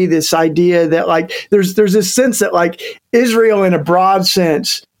today, this idea that like there's this sense that like Israel in a broad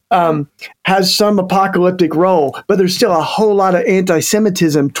sense has some apocalyptic role, but there's still a whole lot of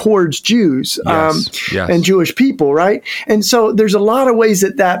anti-Semitism towards Jews and Jewish people, right? And so there's a lot of ways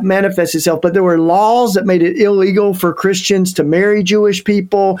that manifests itself, but there were laws that made it illegal for Christians to marry Jewish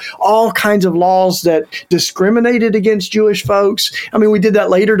people, all kinds of laws that discriminated against Jewish folks. I mean, we did that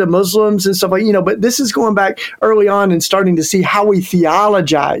later to Muslims and stuff like, but this is going back early on and starting to see how we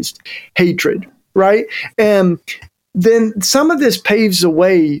theologized hatred, right? And then some of this paves the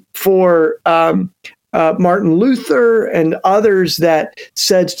way for Martin Luther and others that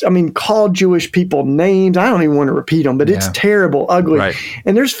said, called Jewish people names. I don't even want to repeat them, but it's terrible, ugly. Right.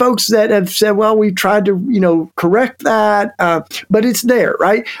 And there's folks that have said, well, we've tried to, correct that, but it's there,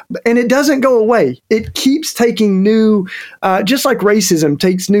 right? And it doesn't go away. It keeps taking new, just like racism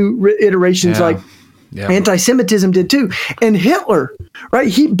takes new iterations like anti-Semitism did too. And Hitler, right?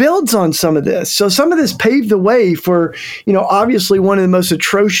 He builds on some of this. So some of this paved the way for, obviously one of the most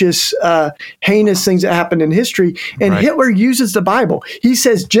atrocious, heinous things that happened in history. And Hitler uses the Bible. He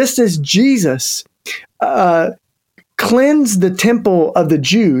says, just as Jesus cleansed the temple of the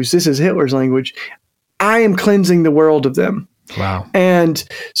Jews, this is Hitler's language, I am cleansing the world of them. Wow. And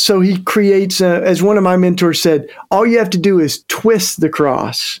so he creates, as one of my mentors said, all you have to do is twist the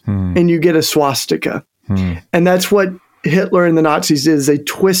cross and you get a swastika. And that's what Hitler and the Nazis did, is they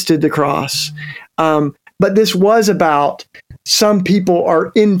twisted the cross. But this was about some people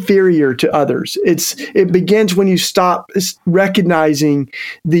are inferior to others. It begins when you stop recognizing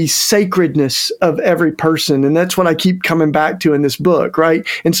the sacredness of every person. And that's what I keep coming back to in this book, right?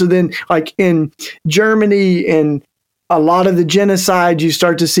 And so then like in Germany and a lot of the genocide, you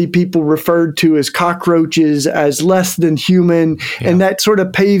start to see people referred to as cockroaches, as less than human, and that sort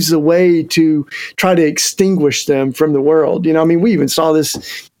of paves the way to try to extinguish them from the world. We even saw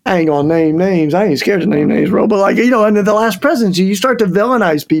this. I ain't gonna name names. I ain't scared to name names, bro. But under the last presidency, you start to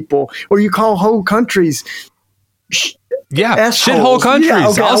villainize people, or you call whole countries. Shithole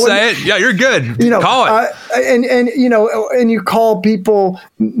countries. I'll say it. Yeah, you're good. Call it. And you call people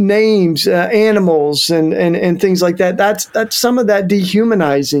names, animals, and things like that. That's some of that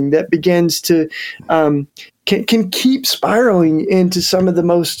dehumanizing that begins to can keep spiraling into some of the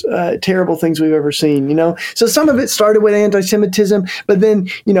most terrible things we've ever seen. So some of it started with anti-Semitism, but then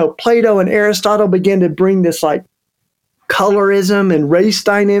Plato and Aristotle began to bring this like colorism and race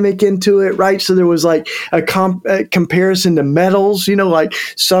dynamic into it, right? So there was like a comparison to metals, like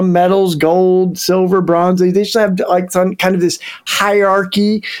some metals, gold, silver, bronze, they just have like some kind of this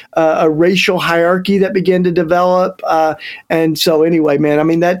hierarchy, a racial hierarchy that began to develop. And so anyway,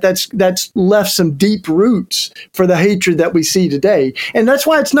 man, that's left some deep roots for the hatred that we see today. And that's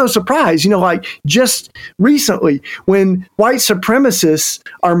why it's no surprise, like just recently when white supremacists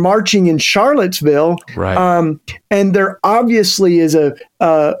are marching in Charlottesville, and there obviously is a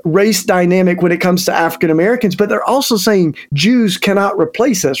race dynamic when it comes to African Americans, but they're also saying Jews cannot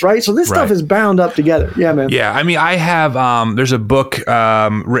replace us, right? So this stuff is bound up together. Yeah, man. Yeah, I have, there's a book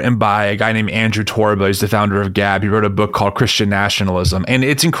written by a guy named Andrew Torba. He's the founder of Gab. He wrote a book called Christian Nationalism, and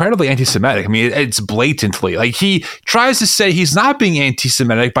it's incredibly anti-Semitic. It's blatantly, like he tries to say he's not being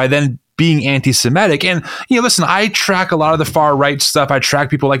anti-Semitic by then being anti-Semitic. And, listen, I track a lot of the far right stuff. I track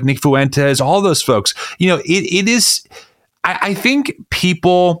people like Nick Fuentes, all those folks. It is, I think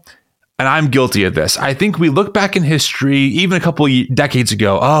people, and I'm guilty of this, I think we look back in history, even a couple of decades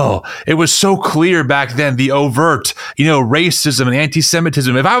ago, it was so clear back then, the overt, racism and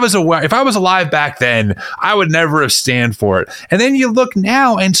anti-Semitism. If I was alive back then, I would never have stand for it. And then you look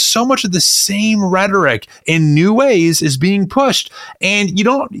now, and so much of the same rhetoric in new ways is being pushed, and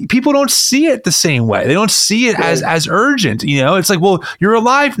people don't see it the same way. They don't see it as urgent. It's like, well, you're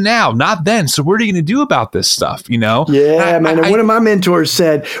alive now, not then. So what are you going to do about this stuff? Yeah, man. And one of my mentors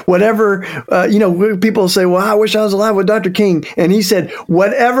said, whatever. People say, well, I wish I was alive with Dr. King. And he said,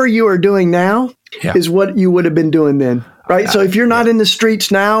 whatever you are doing now is what you would have been doing then. right? So if you're not in the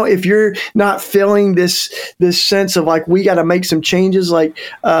streets now, if you're not feeling this sense of like, we got to make some changes, like,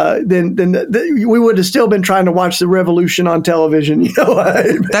 then we would have still been trying to watch the revolution on television,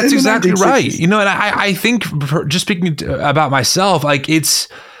 That's exactly right. And I think, just speaking about myself, like, it's,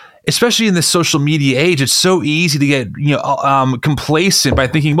 especially in this social media age, it's so easy to get, complacent by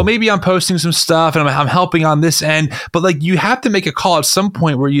thinking, well, maybe I'm posting some stuff and I'm helping on this end. But like, you have to make a call at some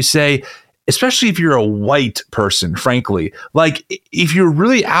point where you say, especially if you're a white person, frankly, like, if you're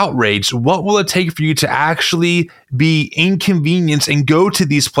really outraged, what will it take for you to actually be inconvenienced and go to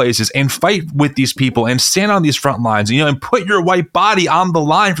these places and fight with these people and stand on these front lines, and put your white body on the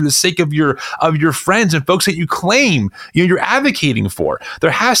line for the sake of your friends and folks that you claim you're advocating for?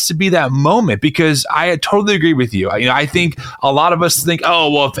 There has to be that moment, because I totally agree with you. I think a lot of us think, oh,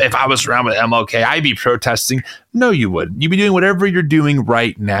 well, if I was around with MLK, I'd be protesting. No, you wouldn't. You'd be doing whatever you're doing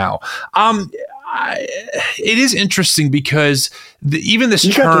right now. It is interesting because even this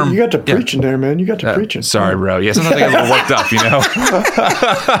term... You got to preaching there, man. You got to preaching. Sorry, bro. Yeah, sometimes I get a little worked up,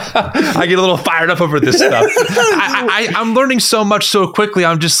 I get a little fired up over this stuff. I'm learning so much so quickly.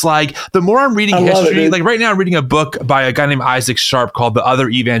 I'm just like, the more I'm reading history, like right now I'm reading a book by a guy named Isaac Sharp called The Other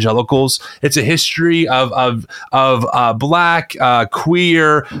Evangelicals. It's a history of Black,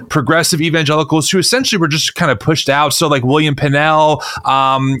 queer, progressive evangelicals who essentially were just kind of pushed out. So like William Pennell,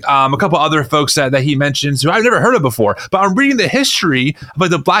 a couple other folks that he mentions who I've never heard of before, but I'm reading the history of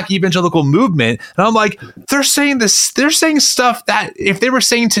like the Black evangelical movement, and I'm like, they're saying stuff that if they were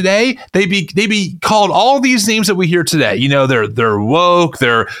saying today, they'd be called all these names that we hear today. They're woke,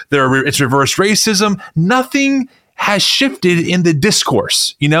 it's reverse racism. Nothing has shifted in the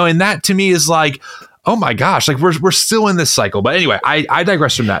discourse, and that to me is like, oh my gosh, like we're still in this cycle. But anyway, I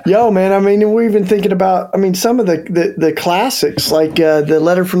digress from that. Yo, man, we're even thinking about, some of the classics, like the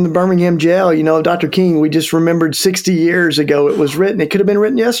letter from the Birmingham jail, Dr. King, we just remembered 60 years ago it was written. It could have been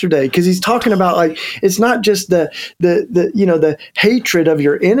written yesterday, because he's talking about, like, it's not just the hatred of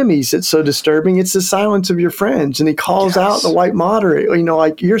your enemies that's so disturbing, it's the silence of your friends. And he calls out the white moderate,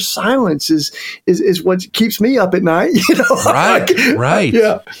 like, your silence is what keeps me up at night, Right.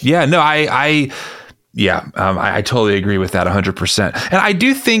 Yeah, no, I totally agree with that 100%. And I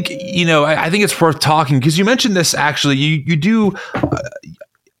do think, I think it's worth talking, because you mentioned this, actually, you do,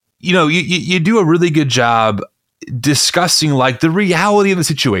 you do a really good job discussing like the reality of the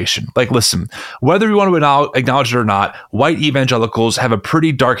situation. Like, listen, whether we want to acknowledge it or not, white evangelicals have a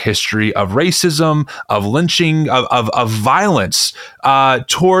pretty dark history of racism, of lynching, of violence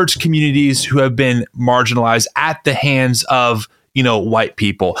towards communities who have been marginalized at the hands of white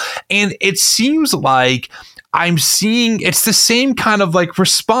people. And it seems like I'm seeing it's the same kind of like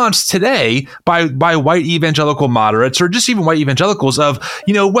response today by white evangelical moderates, or just even white evangelicals, of,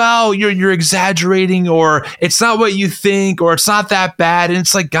 well, you're exaggerating, or it's not what you think, or it's not that bad. And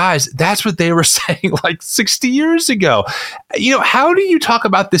it's like, guys, that's what they were saying like 60 years ago. How do you talk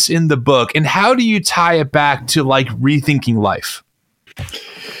about this in the book, and how do you tie it back to like rethinking life?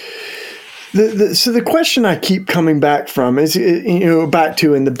 So the question I keep coming back from is, back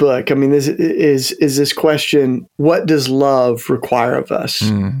to in the book, is this question: what does love require of us?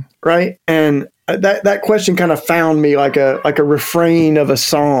 Right. And that question kind of found me like a refrain of a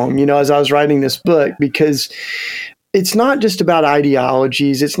song, as I was writing this book, because it's not just about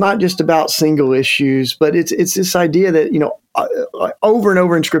ideologies. It's not just about single issues, but it's this idea that, over and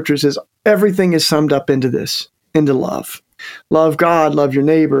over in Scripture says everything is summed up into love. Love God, love your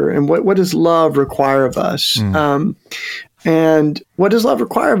neighbor. And what does love require of us? And what does love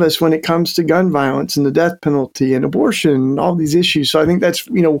require of us when it comes to gun violence and the death penalty and abortion and all these issues? So I think that's,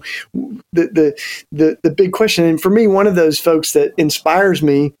 the big question. And for me, one of those folks that inspires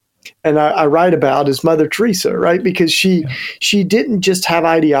me and I write about is Mother Teresa, right? Because she didn't just have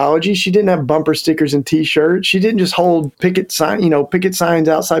ideology. She didn't have bumper stickers and T-shirts. She didn't just hold picket signs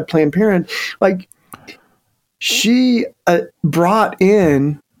outside Planned Parenthood. Like, she brought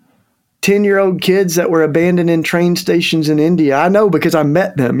in 10-year-old kids that were abandoned in train stations in India. I know because I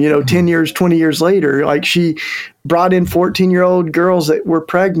met them, 10 years, 20 years later. Like, she brought in 14-year-old girls that were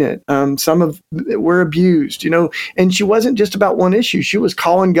pregnant. Some were abused, and she wasn't just about one issue. She was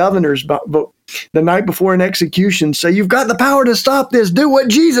calling governors but the night before an execution, say, you've got the power to stop this. Do what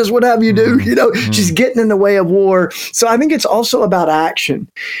Jesus would have you do. She's getting in the way of war. So I think it's also about action.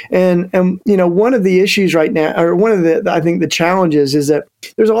 And one of the issues right now, or one of the, I think the challenges, is that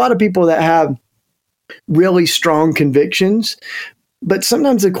there's a lot of people that have really strong convictions, but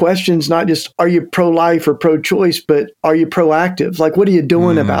sometimes the question's not just, are you pro-life or pro-choice, but are you proactive? Like, what are you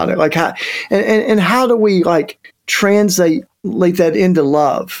doing about it? Like, how, and how do we like translate that into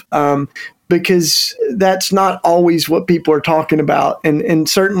love? because that's not always what people are talking about. And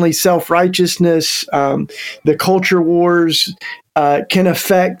certainly self-righteousness, the culture wars, can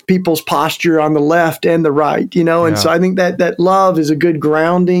affect people's posture on the left and the right, and so I think that love is a good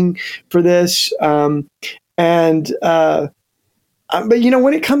grounding for this. But when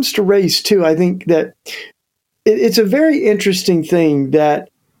it comes to race too, I think that it's a very interesting thing that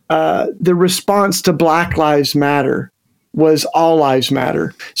the response to Black Lives Matter was all lives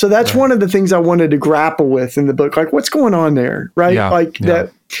matter. So that's one of the things I wanted to grapple with in the book. Like, what's going on there, right?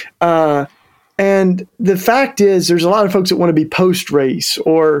 That. And the fact is, there's a lot of folks that want to be post-race,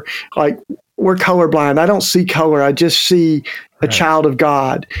 or like, we're colorblind. I don't see color. I just see a child of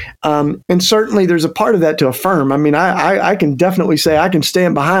God. And certainly there's a part of that to affirm. I mean, I can definitely say I can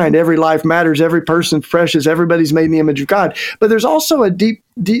stand behind every life matters, every person's precious, everybody's made in the image of God. But there's also a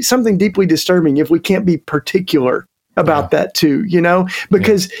something deeply disturbing if we can't be particular about that too,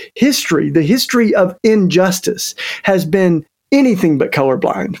 because the history of injustice has been anything but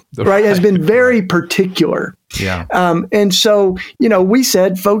colorblind, right? Has been very particular. Yeah. And so, we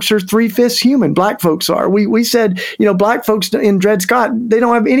said folks are 3/5 human. Black folks are. We said, Black folks in Dred Scott, they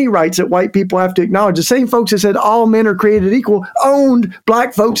don't have any rights that white people have to acknowledge. The same folks that said all men are created equal owned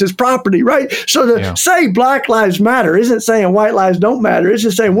Black folks as property, right? So to say Black Lives Matter isn't saying white lives don't matter. It's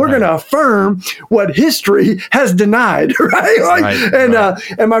just saying we're going to affirm what history has denied, right?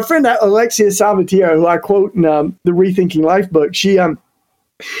 And my friend Alexia Salvatierra, who I quote in the Rethinking Life book, she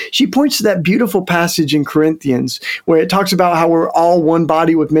points to that beautiful passage in Corinthians where it talks about how we're all one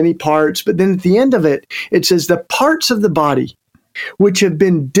body with many parts. But then at the end of it, it says the parts of the body which have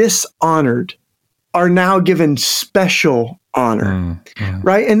been dishonored are now given special honor,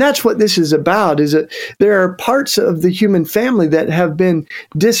 right? And that's what this is about, is that there are parts of the human family that have been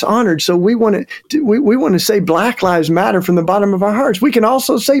dishonored. So we want to say Black Lives Matter from the bottom of our hearts. We can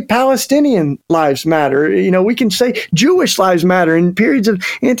also say Palestinian lives matter. We can say Jewish lives matter. In periods of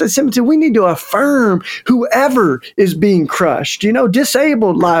anti-Semitism, we need to affirm whoever is being crushed.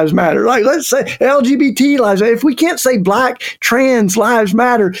 Disabled lives matter. Like, let's say LGBT lives matter. If we can't say Black, trans lives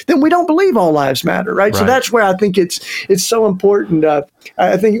matter, then we don't believe all lives matter, right? So that's where I think it's so important.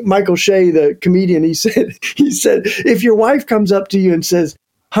 I think Michael Shea, the comedian, he said, if your wife comes up to you and says,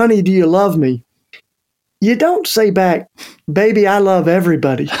 "Honey, do you love me?" you don't say back, "Baby, I love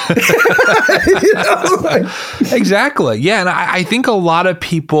everybody." Exactly. Yeah. And I think a lot of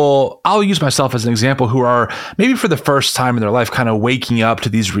people, I'll use myself as an example, who are maybe for the first time in their life kind of waking up to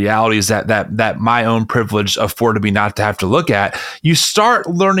these realities that my own privilege afforded me not to have to look at. You start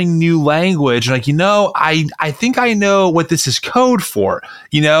learning new language, and I think I know what this is code for,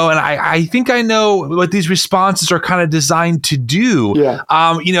 and I think I know what these responses are kind of designed to do. Yeah.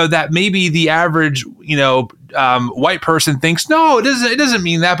 That maybe the average, white person thinks, no, it doesn't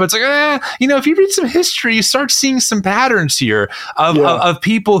mean that. But it's like, if you read some history, you start seeing some patterns here of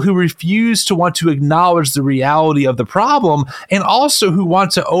people who refuse to want to acknowledge the reality of the problem, and also who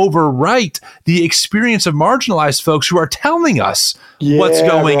want to overwrite the experience of marginalized folks who are telling us what's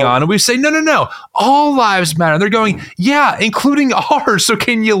going on. And we say, no, all lives matter. And they're going, yeah, including ours. So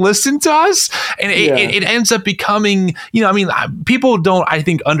can you listen to us? And it ends up becoming, people don't, I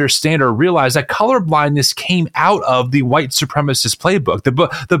think, understand or realize that colorblindness came out of the white supremacist playbook.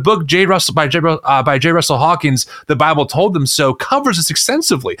 The book by J. Russell Hawkins, The Bible Told Them So, covers this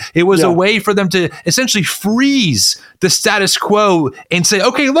extensively. It was a way for them to essentially freeze the status quo and say,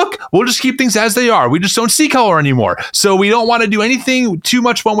 okay, look, we'll just keep things as they are. We just don't see color anymore. So we don't want to do anything too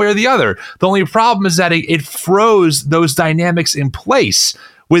much one way or the other. The only problem is that it froze those dynamics in place,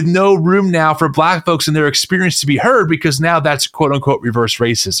 with no room now for Black folks and their experience to be heard, because now that's quote unquote reverse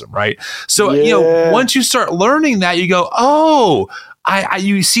racism, right? So, once you start learning that, you go, oh,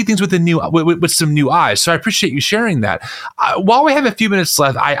 you see things with some new eyes. So I appreciate you sharing that. While we have a few minutes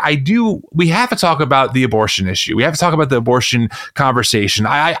left, we have to talk about the abortion issue. We have to talk about the abortion conversation.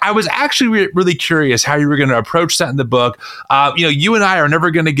 I was actually really curious how you were going to approach that in the book. You and I are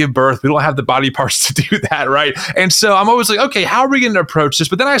never going to give birth. We don't have the body parts to do that, right? And so I'm always like, okay, how are we going to approach this?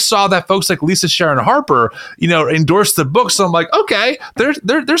 But then I saw that folks like Lisa Sharon Harper, endorsed the book. So I'm like, okay,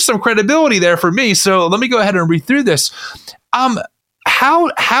 there's some credibility there for me. So let me go ahead and read through this.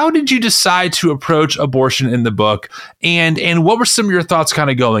 How did you decide to approach abortion in the book, and what were some of your thoughts kind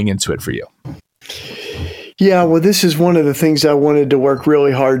of going into it for you? Yeah, well, this is one of the things I wanted to work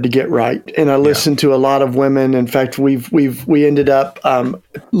really hard to get right, and I listened to a lot of women. In fact, we ended up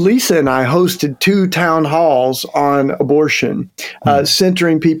Lisa and I hosted 2 town halls on abortion,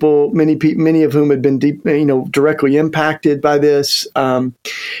 centering people, many of whom had been directly impacted by this,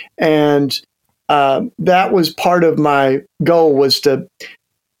 and that was part of my goal, was to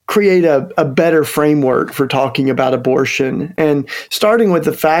create a better framework for talking about abortion, and starting with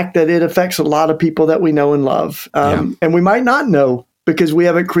the fact that it affects a lot of people that we know and love. And we might not know because we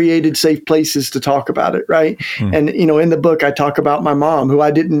haven't created safe places to talk about it, right? And, in the book, I talk about my mom, who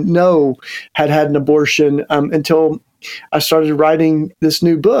I didn't know had an abortion until I started writing this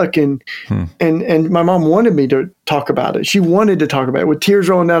new book, and my mom wanted me to talk about it. She wanted to talk about it with tears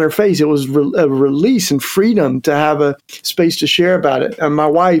rolling down her face. It was a release and freedom to have a space to share about it. And my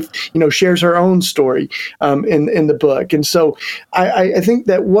wife, shares her own story in the book. And so I think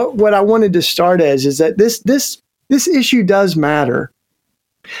that what I wanted to start as is that this issue does matter.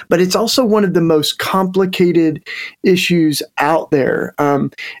 But it's also one of the most complicated issues out there.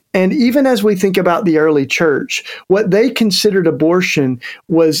 And even as we think about the early church, what they considered abortion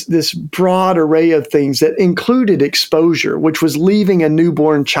was this broad array of things that included exposure, which was leaving a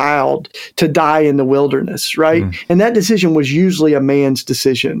newborn child to die in the wilderness, right? And that decision was usually a man's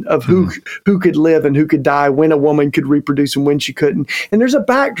decision of who could live and who could die, when a woman could reproduce and when she couldn't. And there's a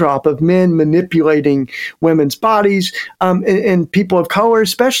backdrop of men manipulating women's bodies, and people of color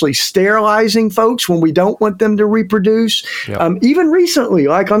especially sterilizing folks when we don't want them to reproduce. Even recently,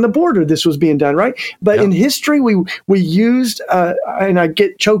 like on the border, this was being done, right? But in history, we used, and I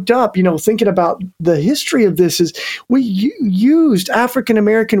get choked up, thinking about the history of this, is we used African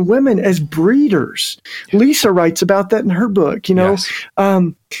American women as breeders. Lisa writes about that in her book,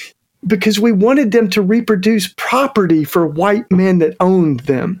 because we wanted them to reproduce property for white men that owned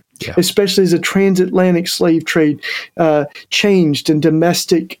them. Especially as the transatlantic slave trade changed, and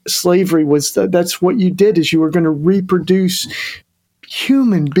domestic slavery was that's what you did, is you were going to reproduce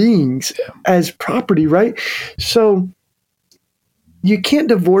human beings as property, right? So you can't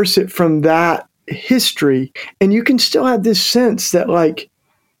divorce it from that history, and you can still have this sense that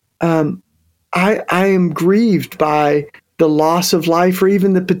I am grieved by the loss of life or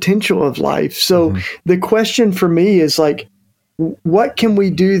even the potential of life. So the question for me is what can we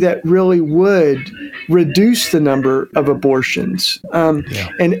do that really would reduce the number of abortions?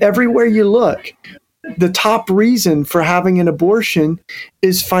 And everywhere you look, the top reason for having an abortion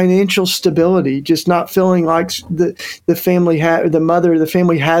is financial stability, just not feeling like the family the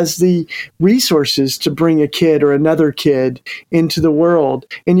family has the resources to bring a kid or another kid into the world.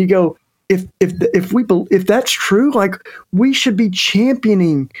 And you go, if that's true, we should be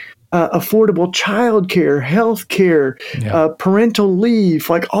championing affordable childcare, health care, parental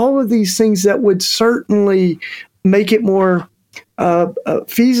leave, all of these things that would certainly make it more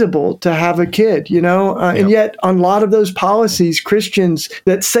feasible to have a kid, and yet on a lot of those policies, Christians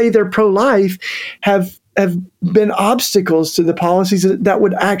that say they're pro-life have been obstacles to the policies that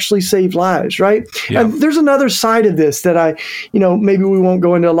would actually save lives, right? And there's another side of this that maybe we won't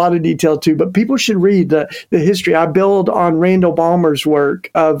go into a lot of detail to, but people should read the history. I build on Randall Balmer's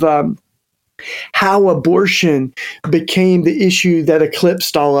work of how abortion became the issue that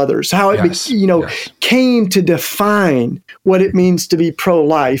eclipsed all others, how it came to define what it means to be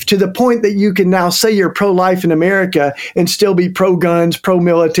pro-life, to the point that you can now say you're pro-life in America and still be pro-guns,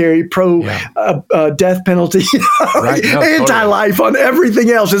 pro-military, pro-death penalty, anti-life on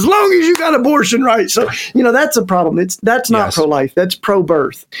everything else, as long as you got abortion, right? So, that's a problem. That's not pro-life. That's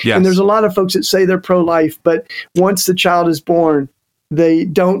pro-birth. And there's a lot of folks that say they're pro-life, but once the child is born, they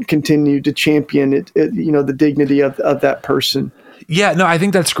don't continue to champion it, the dignity of that person. Yeah, no, I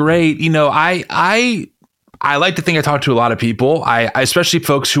think that's great. I like to think I talk to a lot of people. I especially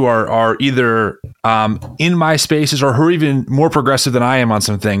folks who are either in my spaces or who are even more progressive than I am on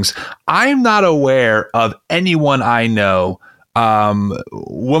some things. I'm not aware of anyone I know,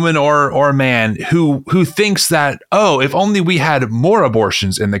 woman or man, who thinks that, if only we had more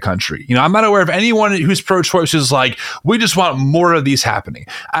abortions in the country. I'm not aware of anyone who's pro-choice is we just want more of these happening.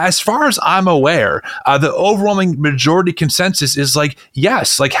 As far as I'm aware, the overwhelming majority consensus is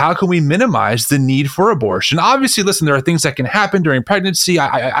yes, how can we minimize the need for abortion? Obviously, listen, there are things that can happen during pregnancy.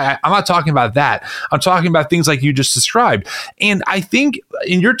 I'm not talking about that. I'm talking about things like you just described. And I think,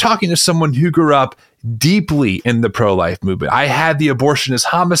 and you're talking to someone who grew up deeply in the pro-life movement. I had the abortion is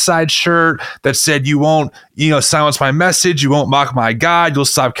homicide shirt that said, you won't, silence my message. You won't mock my God. You'll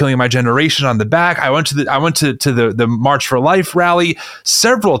stop killing my generation on the back. I went to the March for Life rally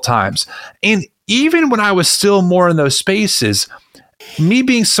several times. And even when I was still more in those spaces, me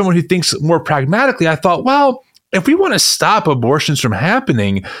being someone who thinks more pragmatically, I thought, well, if we want to stop abortions from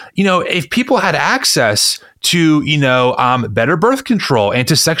happening, if people had access to, better birth control and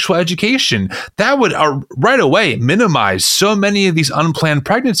to sexual education, that would right away minimize so many of these unplanned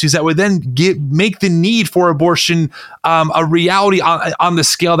pregnancies that would then make the need for abortion a reality on the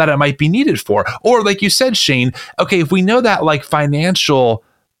scale that it might be needed for. Or like you said, Shane, okay, if we know that financial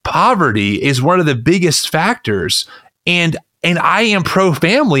poverty is one of the biggest factors. And I am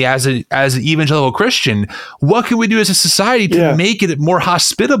pro-family as an evangelical Christian. What can we do as a society to make it more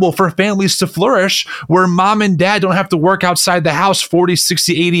hospitable for families to flourish, where mom and dad don't have to work outside the house 40,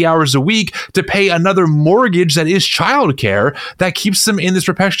 60, 80 hours a week to pay another mortgage that is childcare that keeps them in this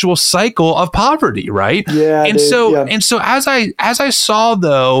perpetual cycle of poverty, right? Yeah. And so as I saw,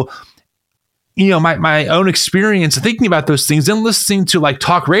 though, my own experience thinking about those things and listening to like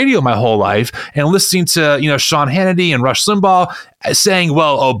talk radio my whole life and listening to, Sean Hannity and Rush Limbaugh saying,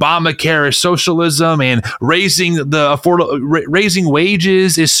 well, Obamacare is socialism and raising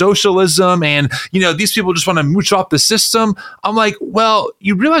wages is socialism. And, these people just want to mooch off the system. I'm like, well,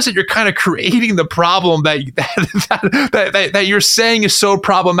 you realize that you're kind of creating the problem that you're saying is so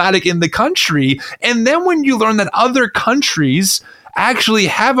problematic in the country. And then when you learn that other countries actually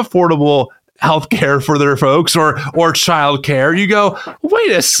have affordable healthcare for their folks or childcare, you go,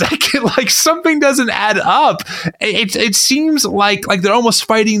 wait a second, like something doesn't add up. It seems like they're almost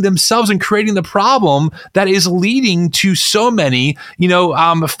fighting themselves and creating the problem that is leading to so many,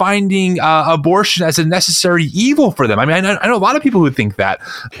 finding abortion as a necessary evil for them. I mean, I know a lot of people who think that.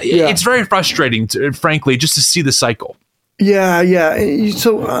 It's very frustrating, frankly, just to see the cycle. Yeah.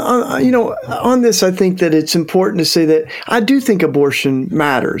 So, on this, I think that it's important to say that I do think abortion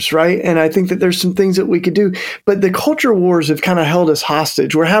matters, right? And I think that there's some things that we could do, but the culture wars have kind of held us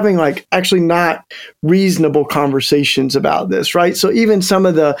hostage. We're having actually not reasonable conversations about this, right? So even some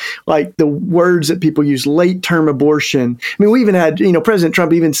of the words that people use, late term abortion. I mean, we even had, President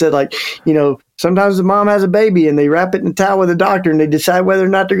Trump even said sometimes the mom has a baby and they wrap it in a towel with a doctor and they decide whether or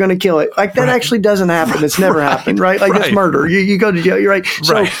not they're going to kill it. Like that actually doesn't happen. It's never happened, right? Like that's murder. You go to jail. You're right.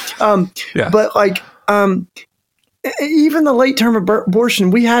 So, but even the late term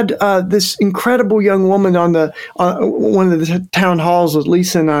abortion, we had this incredible young woman on one of the town halls with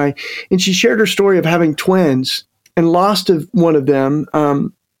Lisa and I, and she shared her story of having twins and lost one of them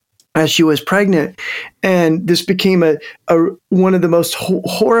as she was pregnant. And this became one of the most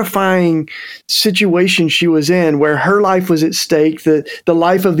horrifying situations she was in, where her life was at stake, the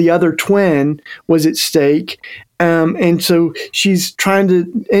life of the other twin was at stake. And so she's trying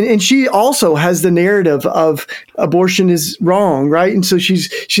to, and she also has the narrative of abortion is wrong, right? And so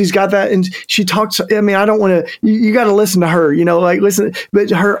she's got that, and she talks. I mean, I don't want to. You got to listen to her, listen. But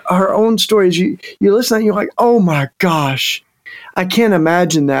her own story is you listen and you're like, oh my gosh, I can't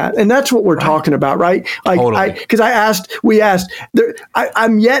imagine that. And that's what we're talking about, right? Like, totally. Because I've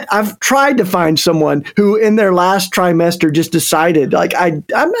tried to find someone who in their last trimester just decided, I'm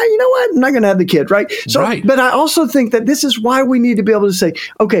not going to have the kid, right? So, but I also think that this is why we need to be able to say,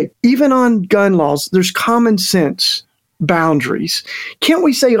 okay, even on gun laws, there's common sense boundaries. Can't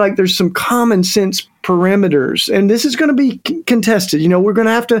we say there's some common sense perimeters? And this is going to be contested. We're going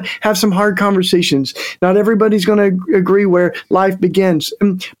to have some hard conversations. Not everybody's going to agree where life begins.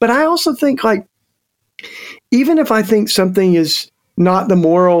 But I also think even if I think something is not the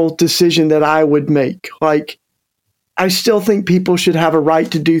moral decision that I would make, I still think people should have a right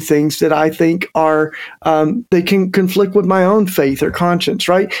to do things that I think are, they can conflict with my own faith or conscience,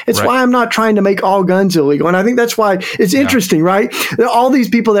 right? It's why I'm not trying to make all guns illegal. And I think that's why it's interesting, right? All these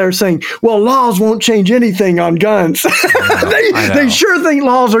people that are saying, well, laws won't change anything on guns. They sure think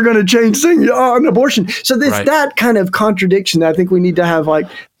laws are going to change things on abortion. So that kind of contradiction that I think we need to have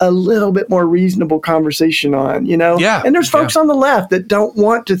a little bit more reasonable conversation on, Yeah. And there's folks on the left that don't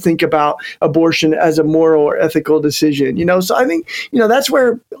want to think about abortion as a moral or ethical decision, So I think, that's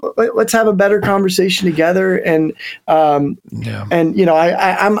where let's have a better conversation together. And, I'm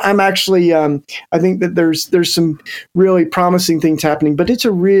actually, I think that there's some really promising things happening, but it's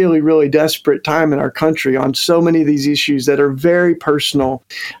a really, really desperate time in our country on so many of these issues that are very personal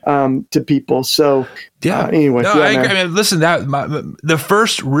to people. So, anyway. No, I mean, listen, the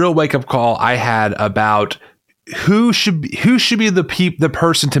first real wake up call I had about who should be the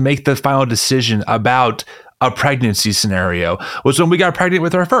person to make the final decision about a pregnancy scenario was when we got pregnant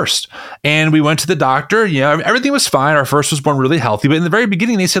with our first, and we went to the doctor. Everything was fine. Our first was born really healthy, but in the very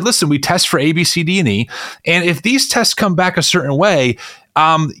beginning, they said, "Listen, we test for A, B, C, D, and E, and if these tests come back a certain way,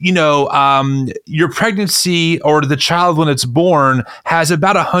 your pregnancy or the child when it's born has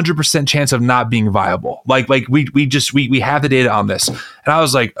about 100% chance of not being viable. We have the data on this." And I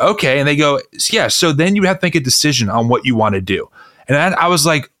was like, okay. And they go, yeah. So then you have to make a decision on what you want to do. And I was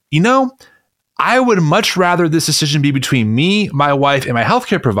like, I would much rather this decision be between me, my wife, and my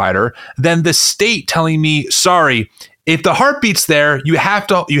healthcare provider than the state telling me, sorry, if the heartbeat's there, your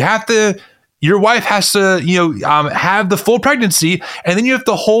wife has to, have the full pregnancy, and then you have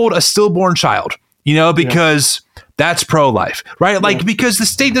to hold a stillborn child, because that's pro-life, right? Like, because the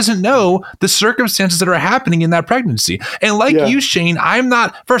state doesn't know the circumstances that are happening in that pregnancy. And like you, Shane, I'm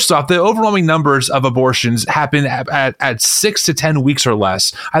not, first off, the overwhelming numbers of abortions happen at 6 to 10 weeks or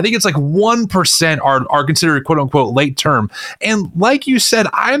less. I think it's like 1% are considered quote unquote late term. And like you said,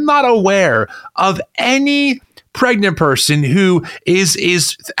 I'm not aware of any pregnant person who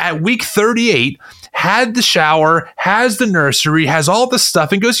is at week 38, had the shower, has the nursery, has all the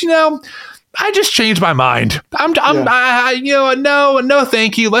stuff, and goes, I just changed my mind. No,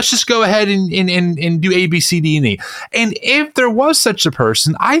 thank you. Let's just go ahead and do A, B, C, D, and E. And if there was such a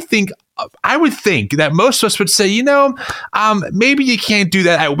person, I would think that most of us would say, maybe you can't do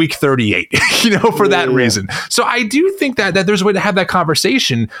that at week 38, for that reason. So I do think that there's a way to have that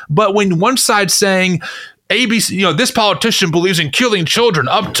conversation. But when one side's saying, ABC, this politician believes in killing children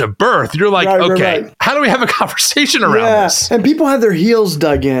up to birth, you're like, right. How do we have a conversation around this? And people have their heels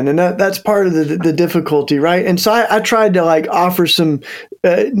dug in, and that's part of the difficulty, right? And so I tried to offer some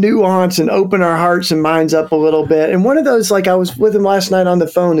nuance and open our hearts and minds up a little bit. And one of those, I was with him last night on the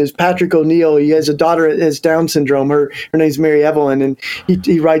phone, is Patrick O'Neill. He has a daughter that has Down syndrome. Her name's Mary Evelyn, and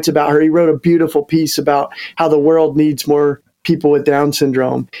he writes about her. He wrote a beautiful piece about how the world needs more people with Down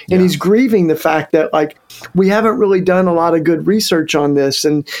syndrome. And he's grieving the fact that we haven't really done a lot of good research on this.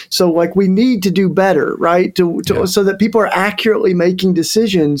 And so we need to do better, right? So that people are accurately making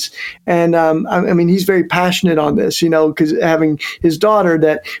decisions. And he's very passionate on this, because having his daughter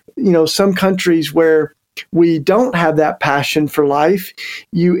that, some countries where we don't have that passion for life,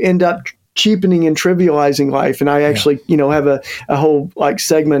 you end up cheapening and trivializing life. And I actually, have a whole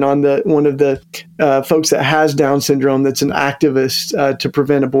segment on one of the folks that has Down syndrome that's an activist to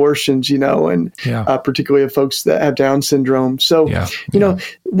prevent abortions, and particularly of folks that have Down syndrome. So,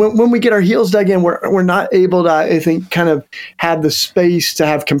 when we get our heels dug in, we're not able to, I think, kind of have the space to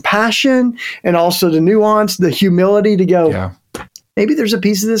have compassion and also the nuance, the humility to go, maybe there's a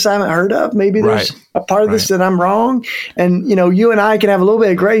piece of this I haven't heard of. Maybe there's a part of this that I'm wrong. And, you and I can have a little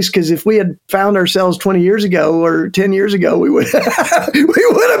bit of grace, because if we had found ourselves 20 years ago or 10 years ago, we would have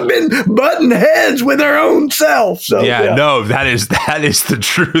been butting heads with our own self. So no, that is the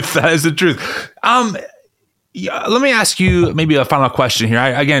truth. That is the truth. Let me ask you maybe a final question here.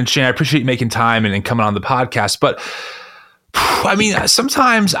 Again, Shane, I appreciate you making time and coming on the podcast, but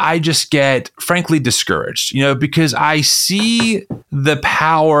sometimes I just get frankly discouraged, because I see the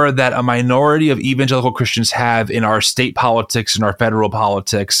power that a minority of evangelical Christians have in our state politics and our federal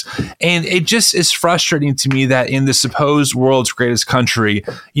politics. And it just is frustrating to me that in the supposed world's greatest country,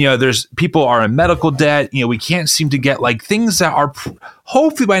 there's people are in medical debt. We can't seem to get things that are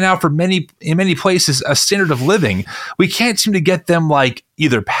hopefully by now in many places, a standard of living. We can't seem to get them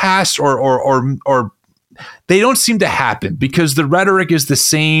either passed or they don't seem to happen, because the rhetoric is the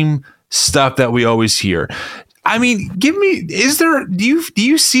same stuff that we always hear. Do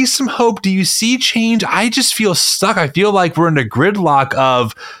you see some hope? Do you see change? I just feel stuck. I feel like we're in a gridlock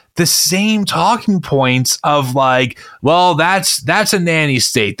of the same talking points of that's a nanny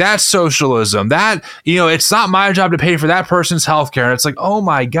state. That's socialism. That, it's not my job to pay for that person's healthcare. And it's oh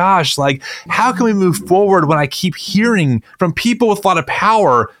my gosh, how can we move forward when I keep hearing from people with a lot of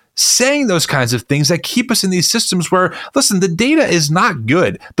power saying those kinds of things that keep us in these systems where, listen, the data is not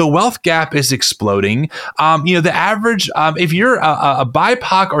good. The wealth gap is exploding. The average, if you're a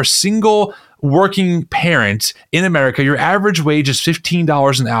BIPOC or single working parent in America, your average wage is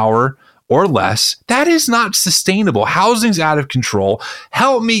 $15 an hour or less. That is not sustainable. Housing's out of control.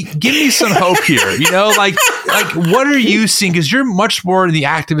 Help me, give me some hope here. What are you seeing? Because you're much more in the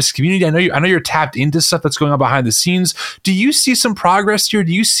activist community. I know you're tapped into stuff that's going on behind the scenes. Do you see some progress here?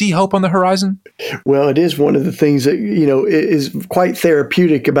 Do you see hope on the horizon? Well, it is one of the things that, is quite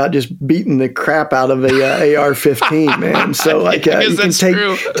therapeutic about just beating the crap out of a AR-15, man. So you can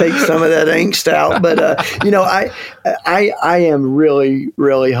take some of that angst out. But, I am really,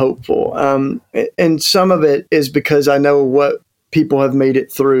 really hopeful. And some of it is because I know what people have made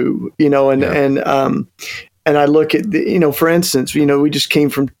it through, and I look at for instance, we just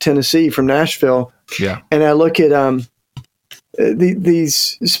came from Tennessee, from Nashville. Yeah. And I look at,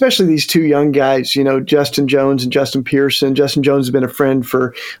 especially these two young guys, Justin Jones and Justin Pearson. Justin Jones has been a friend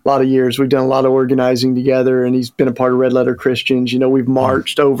for a lot of years. We've done a lot of organizing together, and he's been a part of Red Letter Christians. We've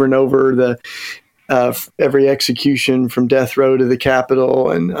marched over and over every execution from death row to the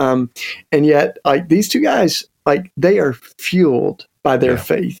Capitol. And yet these two guys, they are fueled by their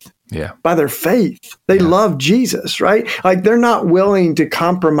faith. Yeah. By their faith. They love Jesus, right? They're not willing to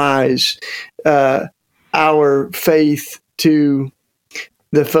compromise our faith to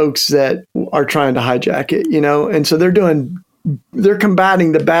the folks that are trying to hijack it, and so they're doing they're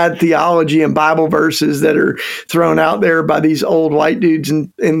combating the bad theology and Bible verses that are thrown out there by these old white dudes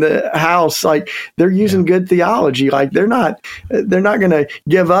in the house. Like, they're using good theology. Like, they're not going to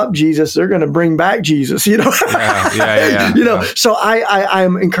give up Jesus. They're going to bring back Jesus, you know? So I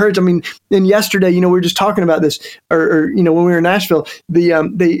am encouraged. I mean, and yesterday, we were just talking about this, or when we were in Nashville, they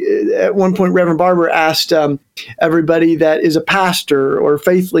at one point, Reverend Barber asked everybody that is a pastor or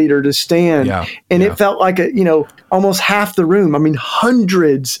faith leader to stand. And it felt like almost half the room. I mean,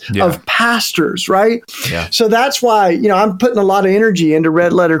 hundreds of pastors, right? So that's why, I'm putting a lot of energy into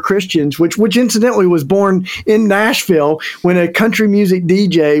Red Letter Christians, which incidentally was born in Nashville when a country music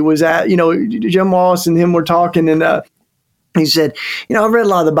DJ was at, Jim Wallace and him were talking, and he said, I've read a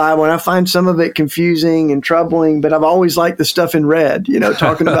lot of the Bible and I find some of it confusing and troubling, but I've always liked the stuff in red,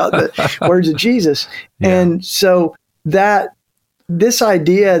 talking about the words of Jesus. And so this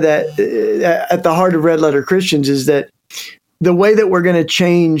idea that at the heart of Red Letter Christians is that the way that we're going to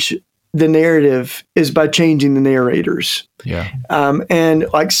change the narrative is by changing the narrators. And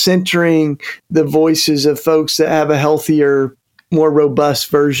like centering the voices of folks that have a healthier, more robust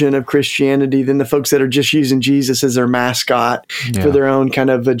version of Christianity than the folks that are just using Jesus as their mascot for their own kind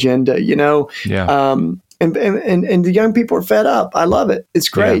of agenda, And the young people are fed up. I love it. It's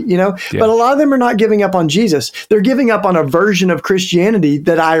great, But a lot of them are not giving up on Jesus. They're giving up on a version of Christianity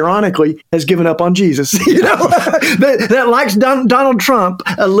that ironically has given up on Jesus, that likes Donald Trump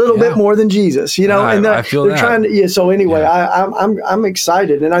a little bit more than Jesus, and I feel they're that. trying to, so anyway, I'm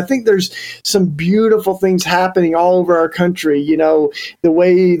excited. And I think there's some beautiful things happening all over our country, the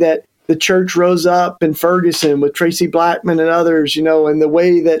way that the church rose up in Ferguson with Tracy Blackman and others, and the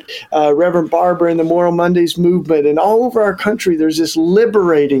way that Reverend Barber and the Moral Mondays movement, and all over our country, there's this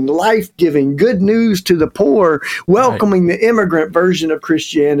liberating, life-giving, good news to the poor, welcoming the immigrant version of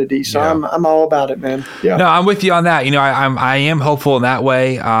Christianity. So I'm all about it, man. No, I'm with you on that. I am hopeful in that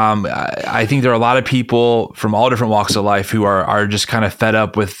way. I think there are a lot of people from all different walks of life who are just kind of fed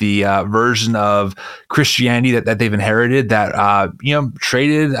up with the version of Christianity that they've inherited, that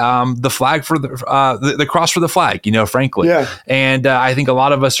traded the flag for the cross for the flag, frankly. And I think a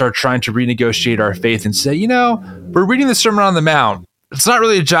lot of us are trying to renegotiate our faith and say, we're reading the Sermon on the Mount. It's not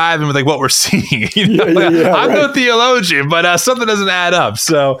really jiving with I'm no theologian, but something doesn't add up.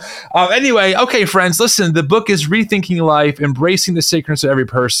 So anyway, okay, friends, listen, the book is Rethinking Life, Embracing the Sacredness of Every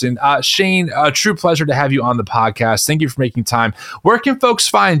Person. Shane, a true pleasure to have you on the podcast. Thank you for making time. Where can folks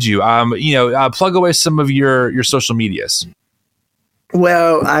find you? Plug away some of your social medias.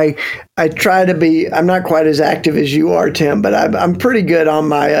 Well, I try to be. I'm not quite as active as you are, Tim, but I'm pretty good on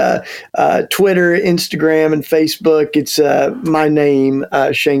my Twitter, Instagram, and Facebook. It's my name,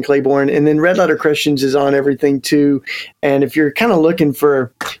 Shane Claiborne, and then Red Letter Christians is on everything too. And if you're kind of looking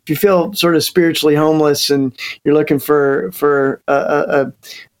for, if you feel sort of spiritually homeless and you're looking for a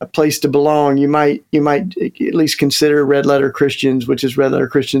place to belong, you might at least consider Red Letter Christians, which is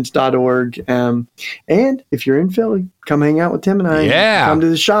redletterchristians.org. And if you're in Philly, come hang out with Tim and I. Come to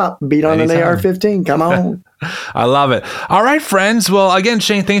the shop, beat on an AR-15. Come on. I love it. All right, friends. Well, again,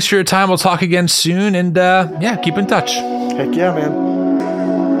 Shane, thanks for your time. We'll talk again soon. And keep in touch. Heck yeah, man.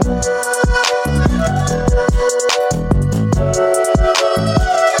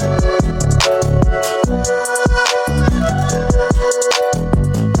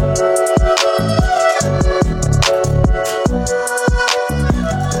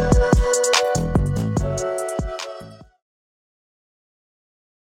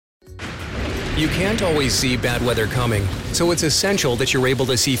 You can't always see bad weather coming, so it's essential that you're able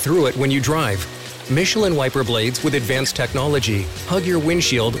to see through it when you drive. Michelin wiper blades with advanced technology hug your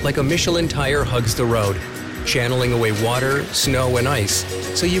windshield like a Michelin tire hugs the road, channeling away water, snow, and ice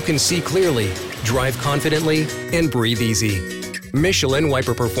so you can see clearly, drive confidently, and breathe easy. Michelin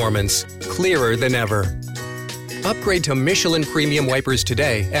wiper performance, clearer than ever. Upgrade to Michelin premium wipers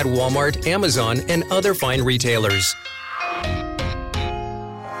today at Walmart, Amazon, and other fine retailers.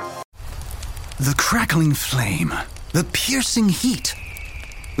 The crackling flame, the piercing heat.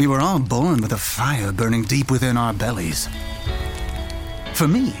 We were all born with a fire burning deep within our bellies. For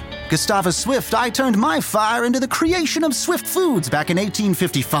me, Gustavus Swift, I turned my fire into the creation of Swift Foods back in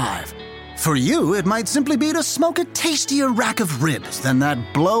 1855. For you, it might simply be to smoke a tastier rack of ribs than that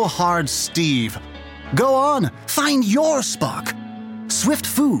blowhard Steve. Go on, find your spark. Swift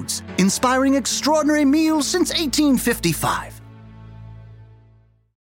Foods, inspiring extraordinary meals since 1855.